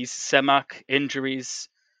one of these Semak injuries,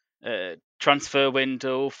 transfer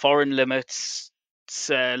window, foreign limits,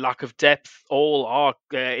 lack of depth, all are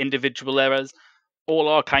individual errors, all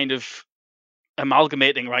are kind of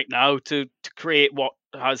amalgamating right now to create what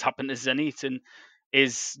has happened to Zenit, and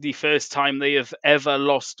is the first time they have ever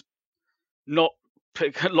lost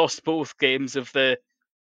both games of the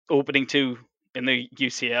opening two in the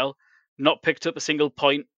UCL, not picked up a single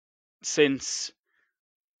point since,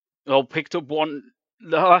 well, picked up one.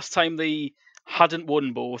 The last time they hadn't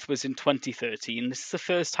won both was in 2013. This is the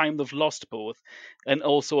first time they've lost both, and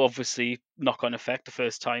also obviously knock-on effect, the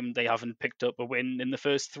first time they haven't picked up a win in the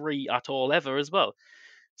first three at all ever as well.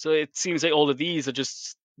 So it seems like all of these are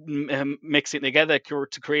just mixing together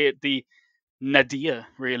to create the nadir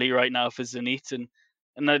really right now for Zenit, and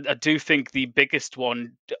I do think the biggest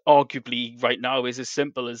one, arguably right now, is as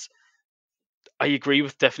simple as, I agree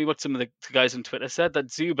with definitely what some of the guys on Twitter said,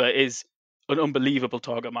 that Zuba is an unbelievable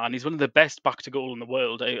target man. He's one of the best back to goal in the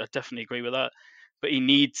world. I definitely agree with that. But he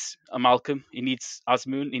needs a Malcolm, he needs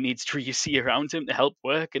Asmoon, he needs Driussi around him to help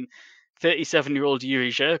work. And 37-year-old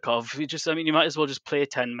Yuri Zhirkov, you might as well just play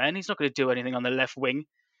 10 men. He's not going to do anything on the left wing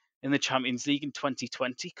in the Champions League in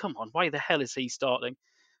 2020. Come on, why the hell is he starting?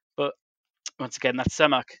 But once again, that's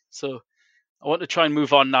Semak. So I want to try and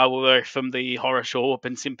move on now away from the horror show up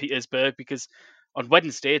in St. Petersburg, because on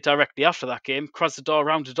Wednesday, directly after that game, Krasnodar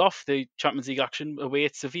rounded off the Champions League action away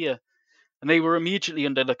at Sevilla. And they were immediately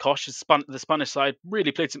under the cosh. The Spanish side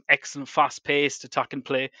really played some excellent fast-paced attack and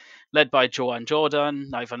play, led by Joan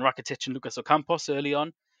Jordan, Ivan Rakitic and Lucas Ocampos early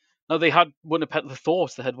on. Now, they had won a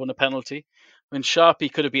penalty, when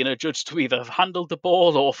Sharpie could have been adjudged to either have handled the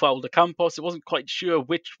ball or fouled Ocampos. It wasn't quite sure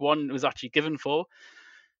which one it was actually given for.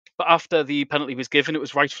 But after the penalty was given, it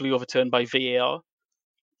was rightfully overturned by VAR.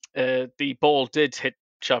 The ball did hit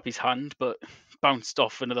Sharpie's hand, but bounced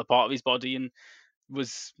off another part of his body and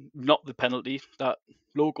was not the penalty that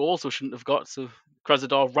Loko also shouldn't have got. So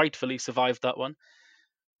Krasnodar rightfully survived that one.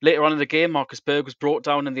 Later on in the game, Marcus Berg was brought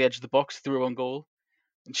down in the edge of the box through on goal.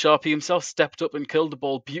 And Sharpie himself stepped up and killed the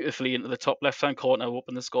ball beautifully into the top left-hand corner to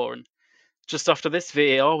open the scoring. Just after this,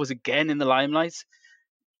 VAR was again in the limelight.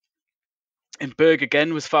 And Berg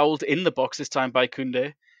again was fouled in the box, this time by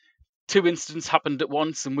Koundé. Two incidents happened at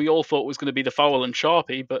once, and we all thought it was going to be the foul on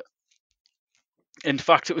Sharpie, but in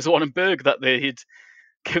fact it was the one in Berg that they had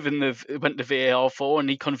went to VAR for, and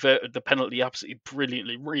he converted the penalty absolutely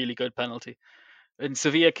brilliantly. Really good penalty. And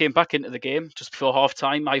Sevilla came back into the game just before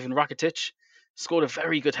half-time. Ivan Rakitic scored a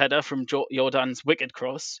very good header from Jordan's wicked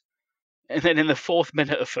cross. And then in the 4th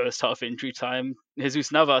minute of first half injury time,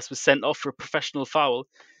 Jesus Navas was sent off for a professional foul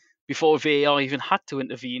before VAR even had to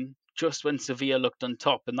intervene, just when Sevilla looked on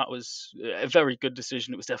top. And that was a very good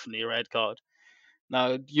decision. It was definitely a red card.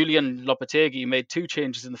 Now, Julian Lopetegui made 2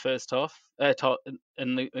 changes in the first half,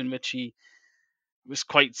 in which he was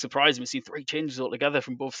quite surprising. We've seen 3 changes altogether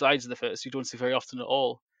from both sides of the first. You don't see very often at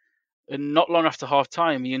all. And not long after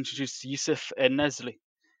half-time, he introduced Yusuf Nesli.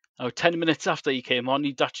 Now, 10 minutes after he came on,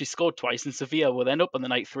 he'd actually scored twice, and Sevilla were then up on the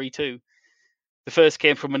night 3-2. The first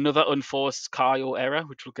came from another unforced Caio error,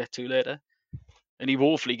 which we'll get to later. And he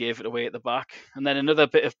woefully gave it away at the back. And then another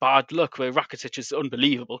bit of bad luck where Rakitic's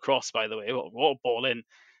unbelievable cross, by the way, what a ball in,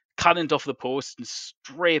 cannoned off the post and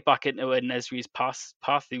straight back into Nesri's path,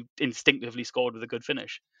 who instinctively scored with a good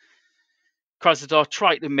finish. Krasnodar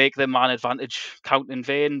tried to make their man advantage count in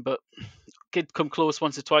vain, but did come close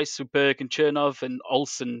once or twice with Berg and Chernov, and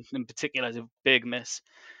Olsen in particular is a big miss.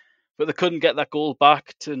 But they couldn't get that goal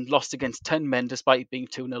back and lost against 10 men despite being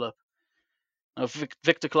 2-0 up. Now,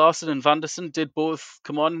 Victor Claesson and Vanderson did both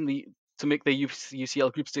come on to make their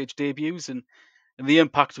UCL group stage debuts, and the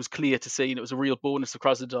impact was clear to see, and it was a real bonus for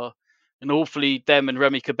Krasnodar. And hopefully them and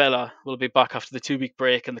Remy Cabella will be back after the 2-week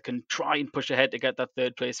break, and they can try and push ahead to get that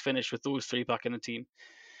 3rd place finish with those 3 back in the team.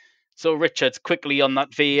 So Richard, quickly on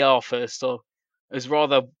that VAR first. So as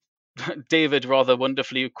David rather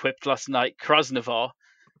wonderfully equipped last night, Krasnodar,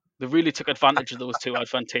 they really took advantage of those 2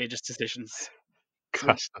 advantageous decisions.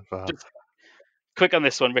 Krasnodar. Quick on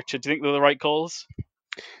this one, Richard. Do you think they're the right calls?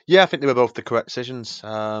 Yeah, I think they were both the correct decisions.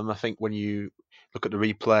 I think when you look at the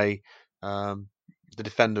replay, the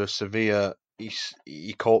defender of Sevilla,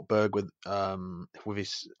 he caught Berg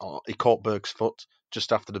he caught Berg's foot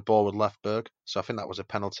just after the ball had left Berg, so I think that was a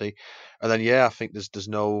penalty. And then I think there's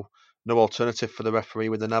no alternative for the referee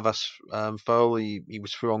with the Navas foul. He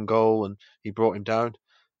was through on goal and he brought him down,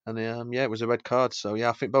 and it was a red card. So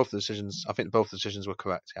I think both decisions were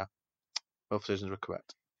correct. Yeah, both decisions were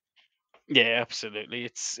correct. Yeah, absolutely.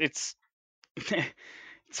 It's it's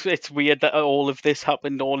weird that all of this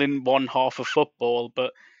happened all in one half of football,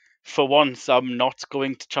 but for once, I'm not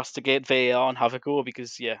going to castigate VAR and have a go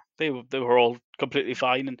because they were all completely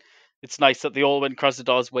fine, and it's nice that they all went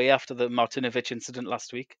Krasnodar's way after the Martinovic incident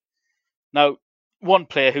last week. Now, one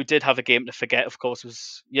player who did have a game to forget, of course,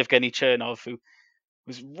 was Yevgeny Chernov, who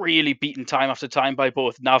was really beaten time after time by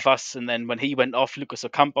both Navas and then when he went off, Lucas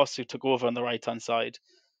Ocampos, who took over on the right-hand side.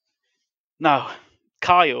 Now,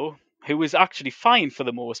 Kayo, who was actually fine for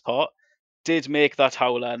the most part, did make that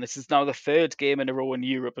howler, and this is now the third game in a row in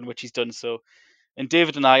Europe in which he's done so. And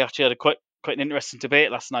David and I actually had a quite an interesting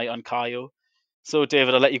debate last night on Kayo. So,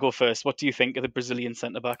 David, I'll let you go first. What do you think of the Brazilian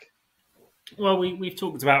centre-back? Well, we've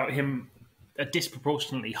talked about him a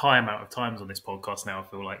disproportionately high amount of times on this podcast now. I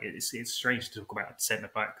feel like it's strange to talk about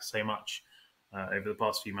centre-back so much over the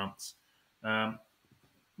past few months.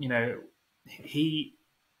 He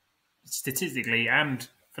statistically and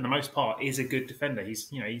for the most part is a good defender.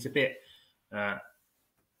 He's a bit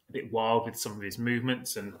wild with some of his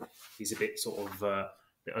movements, and he's a bit sort of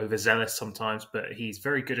bit overzealous sometimes. But he's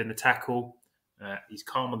very good in the tackle. He's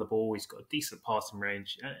calm on the ball. He's got a decent passing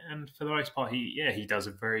range, and for the most part, he does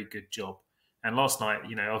a very good job. And last night,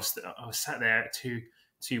 I was sat there at 2-1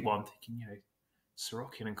 thinking,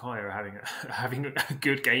 Sorokin and Kaya are having a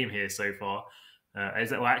good game here so far. I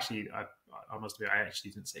must admit, I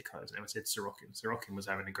actually didn't say Kaya. I said Sorokin. Sorokin was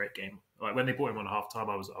having a great game. Like when they brought him on half time,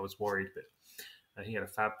 I was worried, but he had a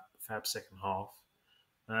fab second half.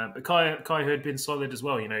 But Kaya had been solid as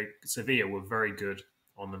well. Sevilla were very good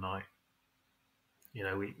on the night.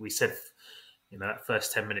 We said, that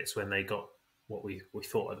first 10 minutes when they got what we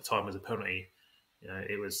thought at the time was a penalty,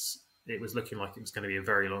 it was looking like it was going to be a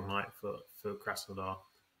very long night for Krasnodar.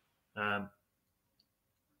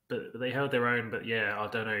 But they held their own. But I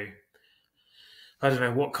don't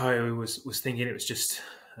know what Kayo was thinking. It was just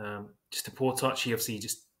a poor touch. He obviously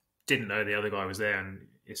just didn't know the other guy was there, and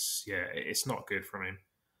it's not good from him.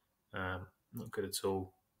 Not good at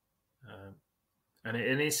all. And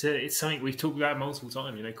it's something we've talked about multiple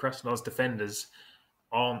times. Krasnodar's defenders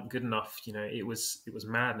aren't good enough. It was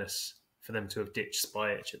madness for them to have ditched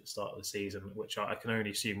Spajic at the start of the season, which I can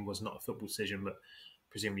only assume was not a football decision, but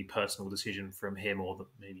presumably personal decision from him, or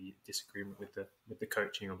maybe disagreement with the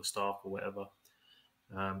coaching or the staff or whatever.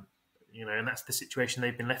 And that's the situation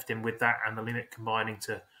they've been left in with that and the limit combining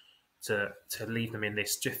to leave them in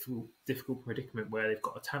this difficult predicament where they've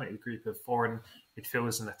got a talented group of foreign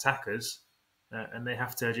midfielders and attackers. And they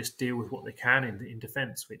have to just deal with what they can in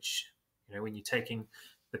defence, which, when you're taking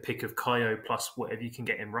the pick of Kayo plus whatever you can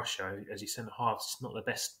get in Russia as your centre halves, it's not the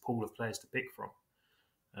best pool of players to pick from.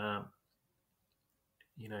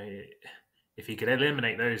 If he could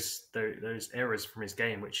eliminate those errors from his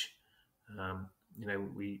game, which,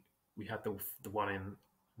 we had the one in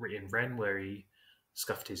Rennes where he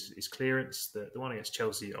scuffed his clearance. The one against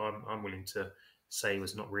Chelsea, I'm willing to say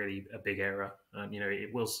was not really a big error.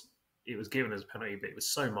 It was given as a penalty, but it was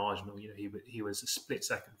so marginal. He was a split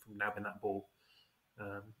second from nabbing that ball.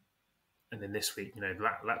 And then this week,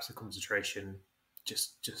 lapse of concentration,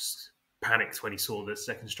 just panicked when he saw the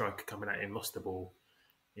second striker coming at him, lost the ball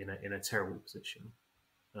in a terrible position.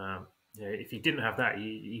 If he didn't have that,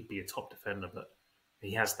 he'd be a top defender, but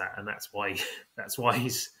he has that, and that's why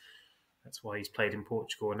he's played in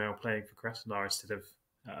Portugal and now playing for Krasnodar instead of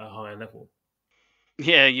at a higher level.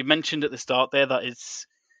 Yeah, you mentioned at the start there that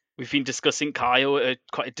we've been discussing Kayo at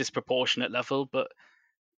quite a disproportionate level, but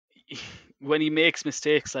when he makes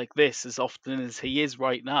mistakes like this, as often as he is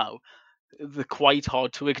right now, they're quite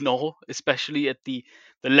hard to ignore, especially at the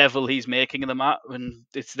level he's making them at, and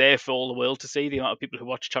it's there for all the world to see, the amount of people who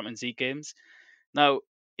watch Champions League games. Now,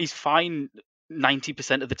 he's fine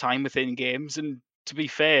 90% of the time within games, and to be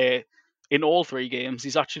fair, in all three games,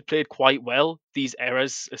 he's actually played quite well, these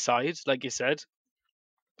errors aside, like you said.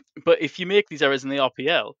 But if you make these errors in the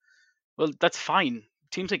RPL, well, that's fine.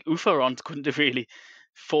 Teams like Ufa couldn't have really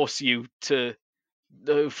force you to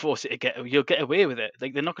you'll get away with it.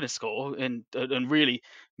 Like, they're not going to score and really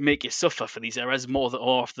make you suffer for these errors more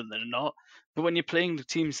often than not. But when you're playing the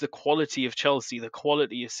teams the quality of Chelsea, the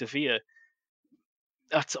quality of Sevilla,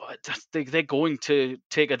 they're going to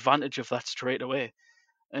take advantage of that straight away.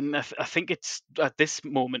 And I think it's at this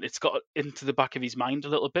moment it's got into the back of his mind a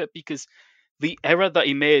little bit, because the error that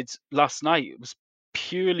he made last night was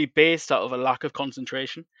purely based out of a lack of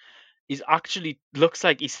concentration. He's actually looks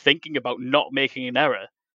like he's thinking about not making an error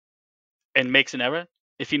and makes an error,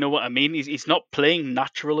 if you know what I mean. He's not playing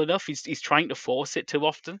natural enough. He's trying to force it too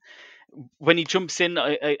often. When he jumps in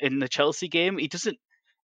the Chelsea game, he doesn't.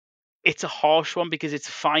 It's a harsh one because it's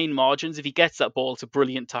fine margins. If he gets that ball, it's a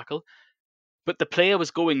brilliant tackle. But the player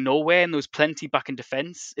was going nowhere and there was plenty back in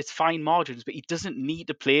defence. It's fine margins, but he doesn't need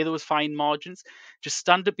to play those fine margins. Just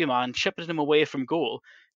stand up your man, shepherd him away from goal.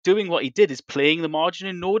 Doing what he did is playing the margin,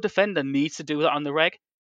 and no defender needs to do that on the reg.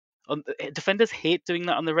 Defenders hate doing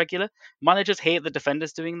that on the regular. Managers hate the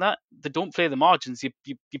defenders doing that. They don't play the margins. You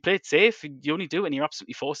play it safe. You only do it when you're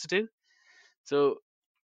absolutely forced to do. So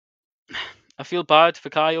I feel bad for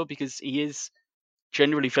Kayo because he is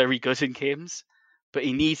generally very good in games, but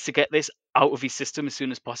he needs to get this out of his system as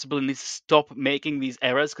soon as possible and needs to stop making these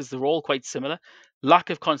errors because they're all quite similar. Lack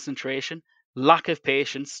of concentration, lack of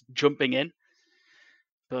patience, jumping in.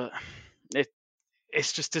 But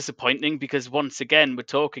it's just disappointing because once again, we're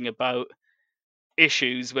talking about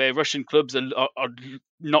issues where Russian clubs are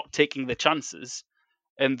not taking the chances,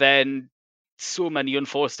 and then so many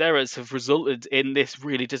unforced errors have resulted in this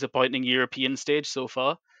really disappointing European stage so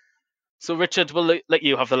far. So, Richard, we'll let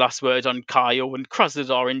you have the last word on Kayo and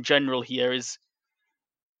Krasnodar in general here is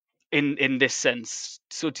in this sense.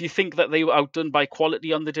 So, do you think that they were outdone by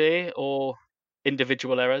quality on the day or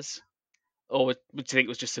individual errors? Or do you think it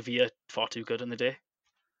was just Sevilla far too good on the day?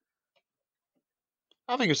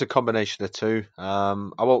 I think it's a combination of two. I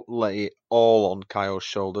won't lay it all on Kayo's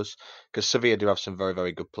shoulders because Sevilla do have some very,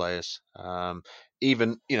 very good players.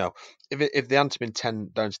 Even, if they hadn't been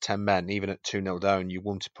down to 10 men, even at 2-0 down, you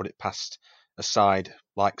wouldn't put it past a side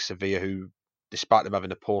like Sevilla who, despite them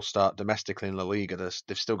having a poor start domestically in La Liga,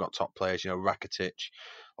 they've still got top players, Rakitic,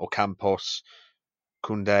 Ocampos,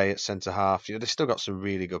 Koundé at centre-half. They've still got some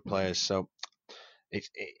really good players. So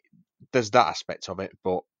there's that aspect of it,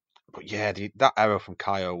 but yeah, that error from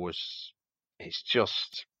Kayo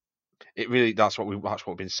that's what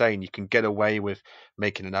we've been saying. You can get away with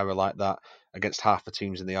making an error like that against half the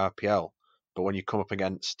teams in the RPL, but when you come up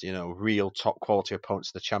against real top quality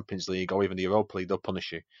opponents in the Champions League or even the Europa League, they'll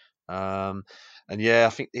punish you. And yeah, I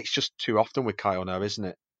think it's just too often with Kayo now, isn't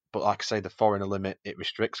it? But like I say, the foreigner limit, it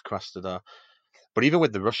restricts Krasnodar. But even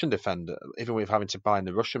with the Russian defender, even with having to buy in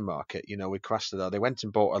the Russian market, with Krasnodar, they went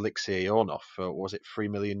and bought Alexei Ionov for, was it €3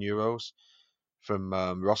 million from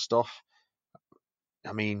Rostov?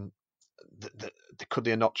 I mean, could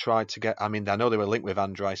they not try to get? I mean, I know they were linked with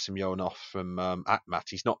Andrei Semyonov from Akhmat.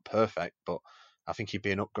 He's not perfect, but I think he'd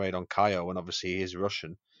be an upgrade on Kayo, and obviously he is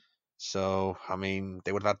Russian. So, I mean,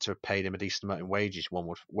 they would have had to have paid him a decent amount in wages. One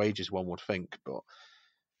would think, but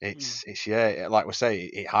it's yeah, like we say,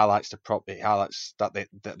 it highlights that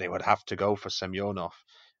they would have to go for Semyonov.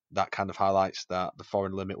 That kind of highlights that the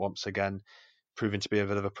foreign limit once again proving to be a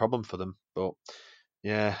bit of a problem for them. But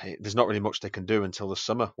yeah, there's not really much they can do until the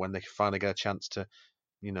summer when they finally get a chance to,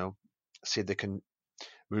 see if they can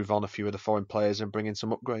move on a few of the foreign players and bring in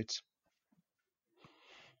some upgrades.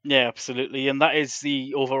 Yeah, absolutely, and that is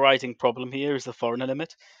the overriding problem here: is the foreigner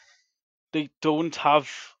limit. They don't have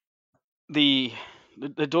the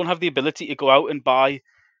ability to go out and buy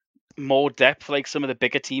more depth like some of the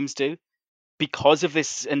bigger teams do because of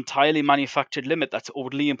this entirely manufactured limit that's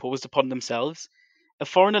only imposed upon themselves. A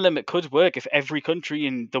foreigner limit could work if every country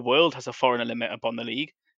in the world has a foreigner limit upon the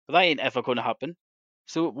league, but that ain't ever going to happen.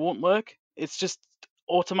 So it won't work. It's just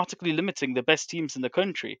automatically limiting the best teams in the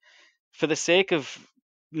country for the sake of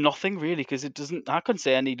nothing really, because I couldn't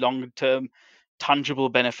say any long-term tangible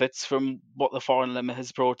benefits from what the foreign limit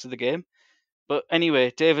has brought to the game. But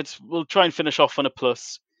anyway, David, we'll try and finish off on a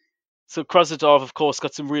plus. So Krasnodar, of course,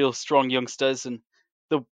 got some real strong youngsters, and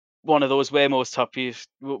the one of those we're most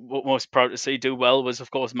proud to see do well was, of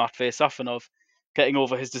course, Matvei Safonov getting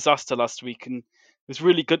over his disaster last week, and it was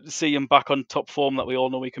really good to see him back on top form that we all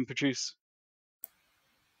know he can produce.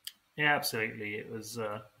 Yeah, absolutely. It was.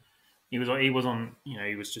 He was on.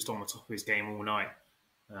 He was just on the top of his game all night.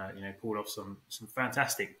 Pulled off some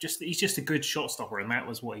fantastic. He's just a good shot stopper, and that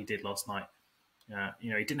was what he did last night. He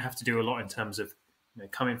didn't have to do a lot in terms of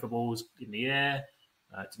coming for balls in the air.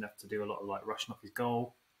 Didn't have to do a lot of rushing off his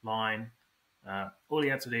goal line. All he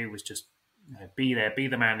had to do was just be there, be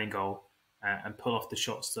the man in goal, and pull off the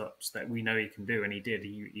shot stops that we know he can do, and he did.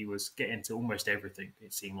 He was getting to almost everything.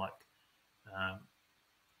 It seemed like,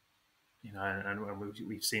 and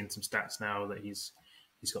we've seen some stats now that he's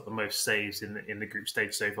got the most saves in the group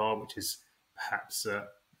stage so far, which is perhaps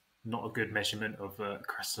not a good measurement of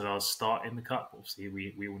Krasnodar's start in the cup. Obviously,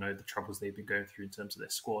 we all know the troubles they've been going through in terms of their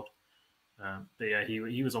squad. But yeah,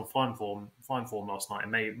 he was on fine form last night,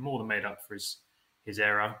 and more than made up for his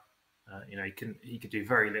error. He could do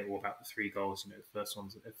very little about the 3 goals. The first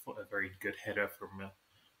one's a very good header from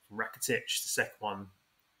Rakitic. The second one,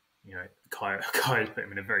 Kai put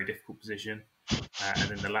him in a very difficult position, and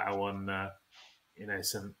then the latter one,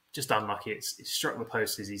 some just unlucky. It's struck the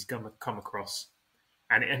post as he's come across,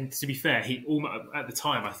 and to be fair, he almost, at the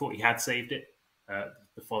time I thought he had saved it.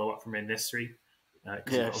 The follow up from Nesri,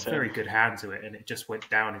 because he got a very good hand to it, and it just went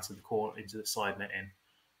down into the corner, into the side netting.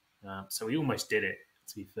 So he almost did it.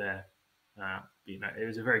 To be fair, it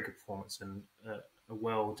was a very good performance and a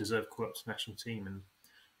well-deserved call-up to the national team, and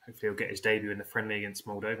hopefully he'll get his debut in the friendly against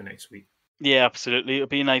Moldova next week. Yeah, absolutely. It'll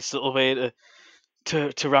be a nice little way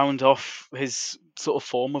to round off his sort of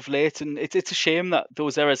form of late, and it's a shame that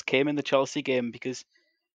those errors came in the Chelsea game, because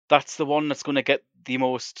that's the one that's going to get the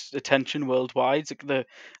most attention worldwide.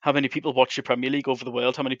 How many people watch the Premier League over the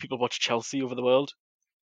world? How many people watch Chelsea over the world?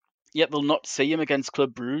 Yet they'll not see him against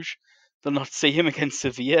Club Brugge. They'll not see him against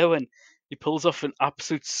Sevilla when he pulls off an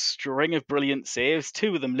absolute string of brilliant saves.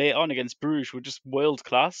 2 of them late on against Bruges were just world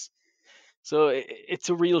class. So it's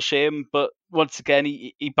a real shame, but once again,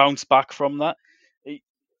 he bounced back from that.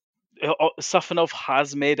 Safanov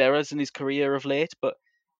has made errors in his career of late, but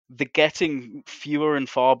they're getting fewer and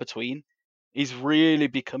far between. He's really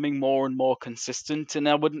becoming more and more consistent, and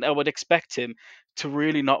I would expect him to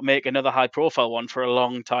really not make another high-profile one for a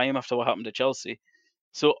long time after what happened to Chelsea.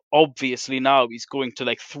 So obviously now he's going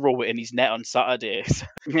to throw it in his net on Saturday.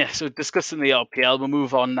 So discussing the RPL, we'll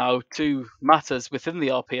move on now to matters within the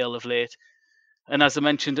RPL of late. And as I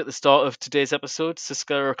mentioned at the start of today's episode,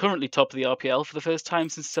 CSKA are currently top of the RPL for the first time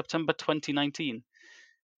since September 2019.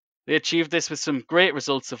 They achieved this with some great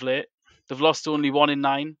results of late. They've lost only 1 in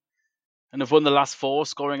 9 and have won the last 4,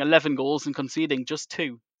 scoring 11 goals and conceding just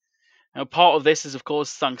 2. Now, part of this is, of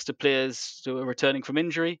course, thanks to players who are returning from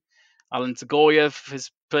injury. Alan Zagoyev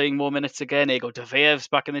is playing more minutes again. Ego Daveyev's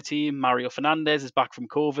back in the team. Mario Fernandez is back from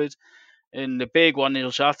COVID. And the big one,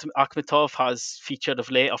 Ilja Akhmetov, has featured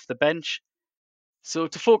of late off the bench. So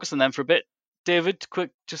to focus on them for a bit, David,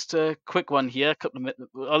 just a quick one here.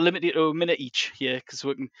 I'll limit it to a minute each here because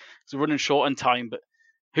we're running short on time. But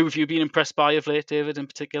who have you been impressed by of late, David, in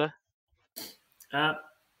particular?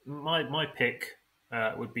 My pick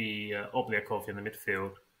would be Obliakov in the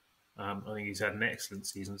midfield. I think he's had an excellent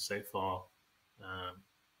season so far. I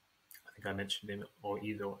think I mentioned him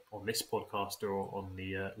either on this podcast or on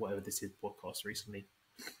the whatever this is podcast recently.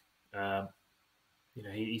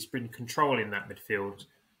 He's been controlling that midfield.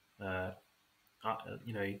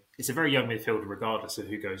 It's a very young midfield regardless of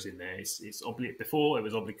who goes in there. Before it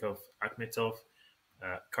was Oblikov, Akhmetov.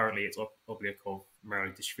 Currently it's Obliakov,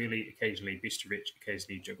 Maradishvili, occasionally Bistrovic,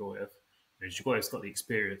 occasionally Jagoyev. Jagoyev's got the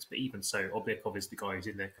experience, but even so, Obliakov is the guy who's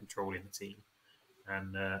in there controlling the team.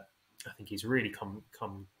 And I think he's really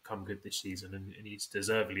come good this season, and he's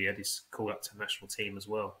deservedly had his call up to the national team as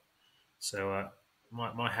well. So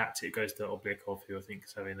my hat tip goes to Obliakov, who I think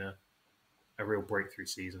is having a real breakthrough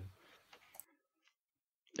season.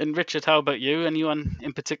 And Richard, how about you? Anyone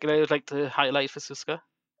in particular you'd like to highlight for CSKA?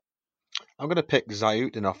 I'm going to pick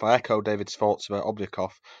Zayutdinov. I echo David's thoughts about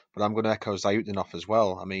Obliakov, but I'm going to echo Zayutdinov as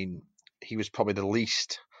well. I mean, he was probably the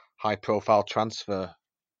least high-profile transfer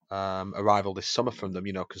arrival this summer from them,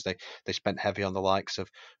 because they spent heavy on the likes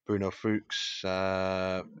of Bruno Fuchs,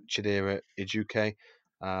 Chidera Ijuke,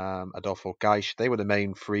 Adolfo Gaish. They were the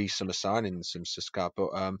main 3 summer signings from CSKA,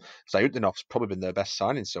 but Zayutdinov's probably been their best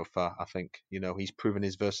signing so far, I think. He's proven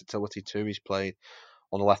his versatility too. He's played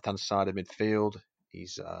on the left-hand side of midfield.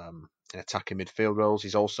 He's in attacking midfield roles.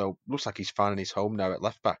 He's also, looks like he's finding his home now at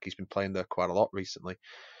left-back. He's been playing there quite a lot recently.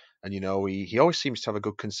 And, he always seems to have a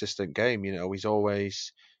good, consistent game. He's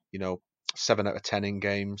always, 7 out of 10 in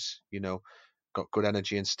games, got good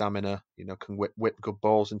energy and stamina, can whip good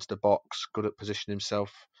balls into the box, good at positioning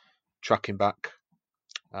himself, tracking back.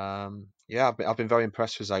 I've been very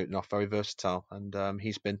impressed with Zayutdinov, very versatile, and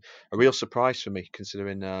he's been a real surprise for me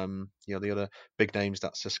considering the other big names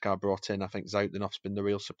that CSKA brought in. I think Zayutdinov's been the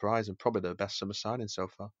real surprise and probably the best summer signing so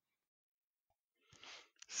far.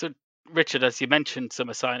 So, Richard, as you mentioned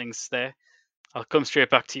summer signings there, I'll come straight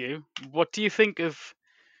back to you. What do you think of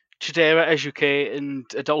Chidera Ejuke and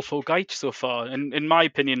Adolfo Gaich so far? And in my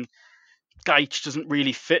opinion, Gaich doesn't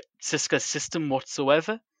really fit CSKA's system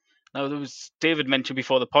whatsoever. Now, there was David mentioned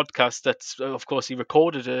before the podcast that, of course, he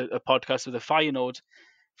recorded a podcast with a Feyenoord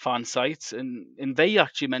fan site, and they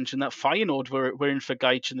actually mentioned that Feyenoord were in for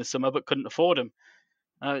Gaich in the summer but couldn't afford him.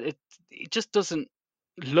 It just doesn't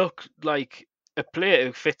look like a player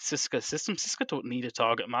who fits CSKA's system. CSKA don't need a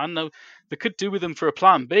target man. Now, they could do with him for a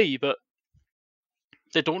plan B, but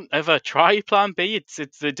they don't ever try plan B.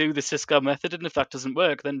 It's they do the CSKA method, and if that doesn't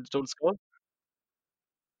work, then they don't score.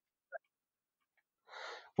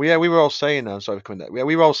 Well, yeah, we were all saying, sorry for coming there.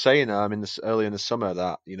 We were all saying early in the summer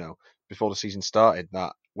that, before the season started,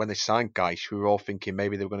 that when they signed Geish, we were all thinking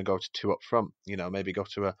maybe they were going to go to 2 up front, maybe go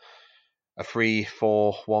to a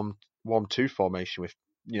 3-4-1-1-2 formation with,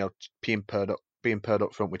 being paired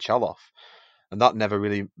up front with Chaloff. And that never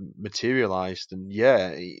really materialised. And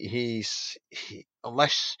yeah,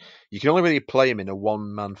 unless you can only really play him in a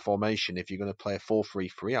one-man formation if you're going to play a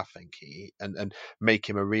 4-3-3, I think, and make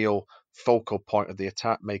him a real focal point of the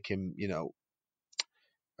attack, make him,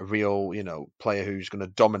 a real, player who's going to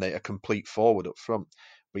dominate a complete forward up front.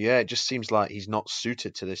 But yeah, it just seems like he's not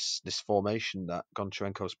suited to this formation that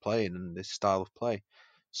Goncharenko's playing and this style of play.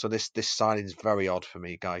 So this signing is very odd for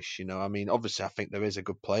me, guys. Obviously I think there is a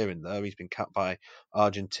good player in there. He's been capped by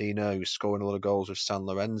Argentina, who's scoring a lot of goals with San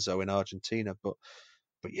Lorenzo in Argentina. But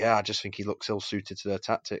yeah, I just think he looks ill suited to their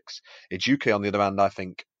tactics. Ejuke, on the other hand, I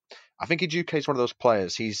think Ejuke is one of those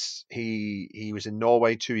players. He was in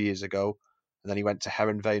Norway 2 years ago, and then he went to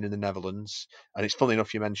Heerenveen in the Netherlands. And it's funny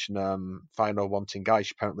enough you mentioned Feyenoord wanting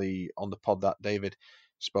Geish. Apparently on the pod that David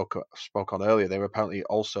spoke on earlier, they were apparently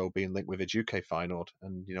also being linked with Ejuke Feyenoord,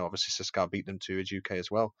 and obviously CSKA beat them to Ejuke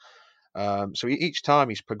as well. So each time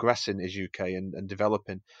he's progressing Ejuke and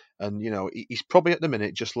developing, and he's probably at the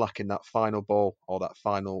minute just lacking that final ball or that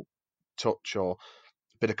final touch or a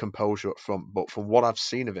bit of composure up front. But from what I've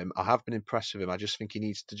seen of him, I have been impressed with him. I just think he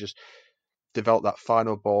needs to just develop that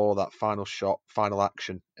final ball, that final shot, final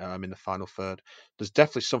action in the final third. There's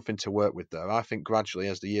definitely something to work with there. I think gradually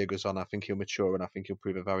as the year goes on, I think he'll mature, and I think he'll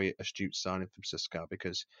prove a very astute signing from CSKA,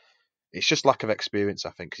 because it's just lack of experience, I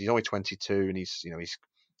think, because he's only 22 and he's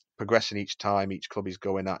progressing each time, each club he's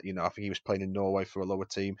going at. I think he was playing in Norway for a lower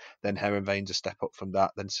team, then Heerenveen's a step up from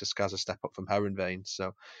that, then CSKA's a step up from Heerenveen.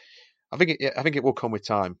 So I think it will come with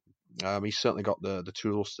time. He's certainly got the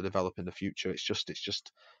tools to develop in the future. It's just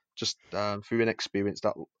through inexperience,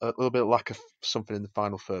 that a little bit of lack of something in the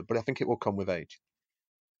final third. But I think it will come with age.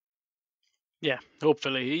 Yeah,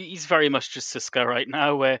 hopefully. He's very much just CSKA right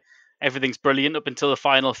now, where everything's brilliant up until the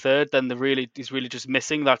final third. Then he's really just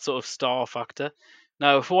missing that sort of star factor.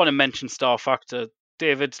 Now, if I want to mention star factor,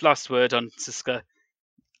 David, last word on CSKA.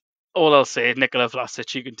 All I'll say, Nikola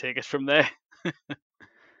Vlasic, you can take it from there.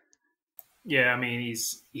 Yeah, he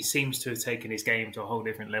seems to have taken his game to a whole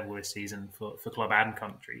different level this season for club and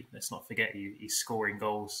country. Let's not forget he's scoring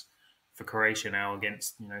goals for Croatia now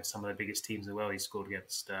against some of the biggest teams in the world. He scored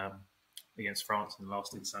against France in the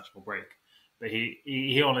last international break. But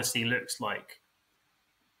he honestly looks like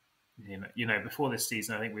before this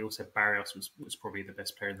season, I think we all said Barrios was probably the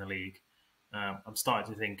best player in the league. I'm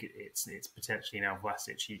starting to think it's potentially now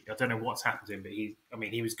Vlasic. I don't know what's happened to him, but he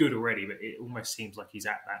was good already, but it almost seems like he's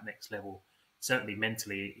at that next level. Certainly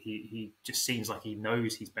mentally, he just seems like he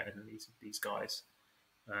knows he's better than these guys.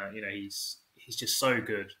 He's just so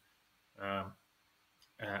good,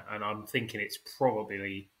 and I'm thinking it's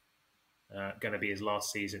probably going to be his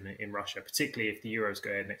last season in Russia, particularly if the Euros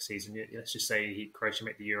go ahead next season. Let's just say Croatia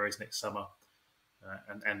make the Euros next summer,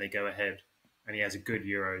 and they go ahead, and he has a good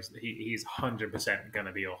Euros. He's 100% going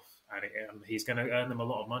to be off, and he's going to earn them a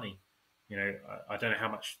lot of money. I don't know how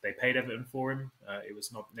much they paid Everton for him. It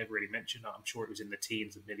was never really mentioned. I'm sure it was in the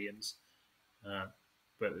teens of millions,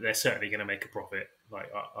 but they're certainly going to make a profit.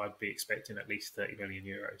 I'd be expecting at least 30 million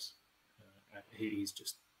euros. He's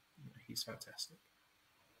fantastic.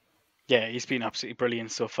 Yeah, he's been absolutely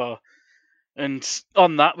brilliant so far. And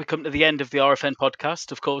on that, we come to the end of the RFN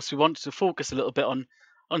podcast. Of course, we wanted to focus a little bit on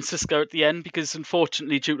CSKA at the end, because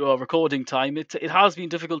unfortunately, due to our recording time, it has been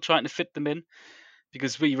difficult trying to fit them in,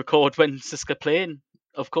 because we record when CSKA playing.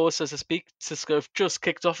 Of course, as I speak, CSKA have just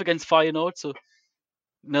kicked off against Feyenoord, so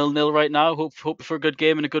 0-0 right now. Hope for a good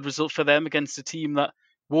game and a good result for them against a team that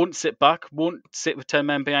won't sit back, won't sit with 10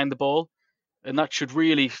 men behind the ball, and that should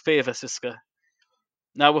really favour CSKA.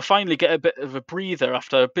 Now we'll finally get a bit of a breather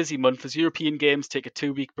after a busy month as European games take a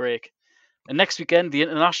 2-week break. And next weekend, the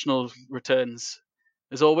international returns.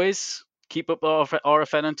 As always, keep up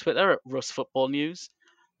RFN on Twitter at Russ Football News.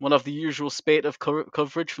 We'll have the usual spate of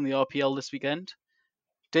coverage from the RPL this weekend.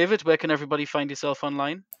 David, where can everybody find yourself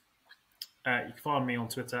online? You can find me on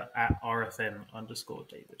Twitter at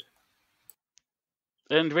RFN_David.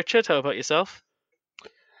 And Richard, how about yourself?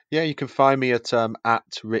 Yeah, you can find me at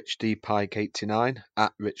RichDPike89,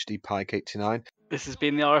 at RichDPike89. This has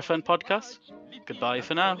been the RFN Podcast. Goodbye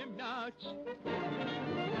for now.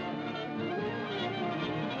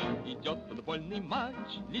 Идет футбольный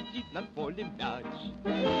матч, летит над полем мяч.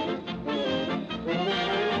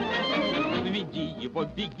 Веди его,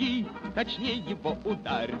 беги, точнее его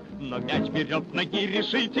ударь, но мяч берет с ноги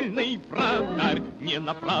решительный вратарь. Не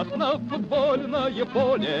напрасно футбольное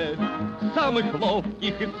поле самых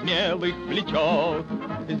ловких и смелых влечет.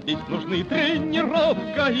 Здесь нужны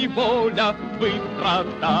тренировка и воля,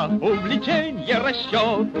 быстрота, увлечение,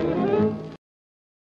 расчет.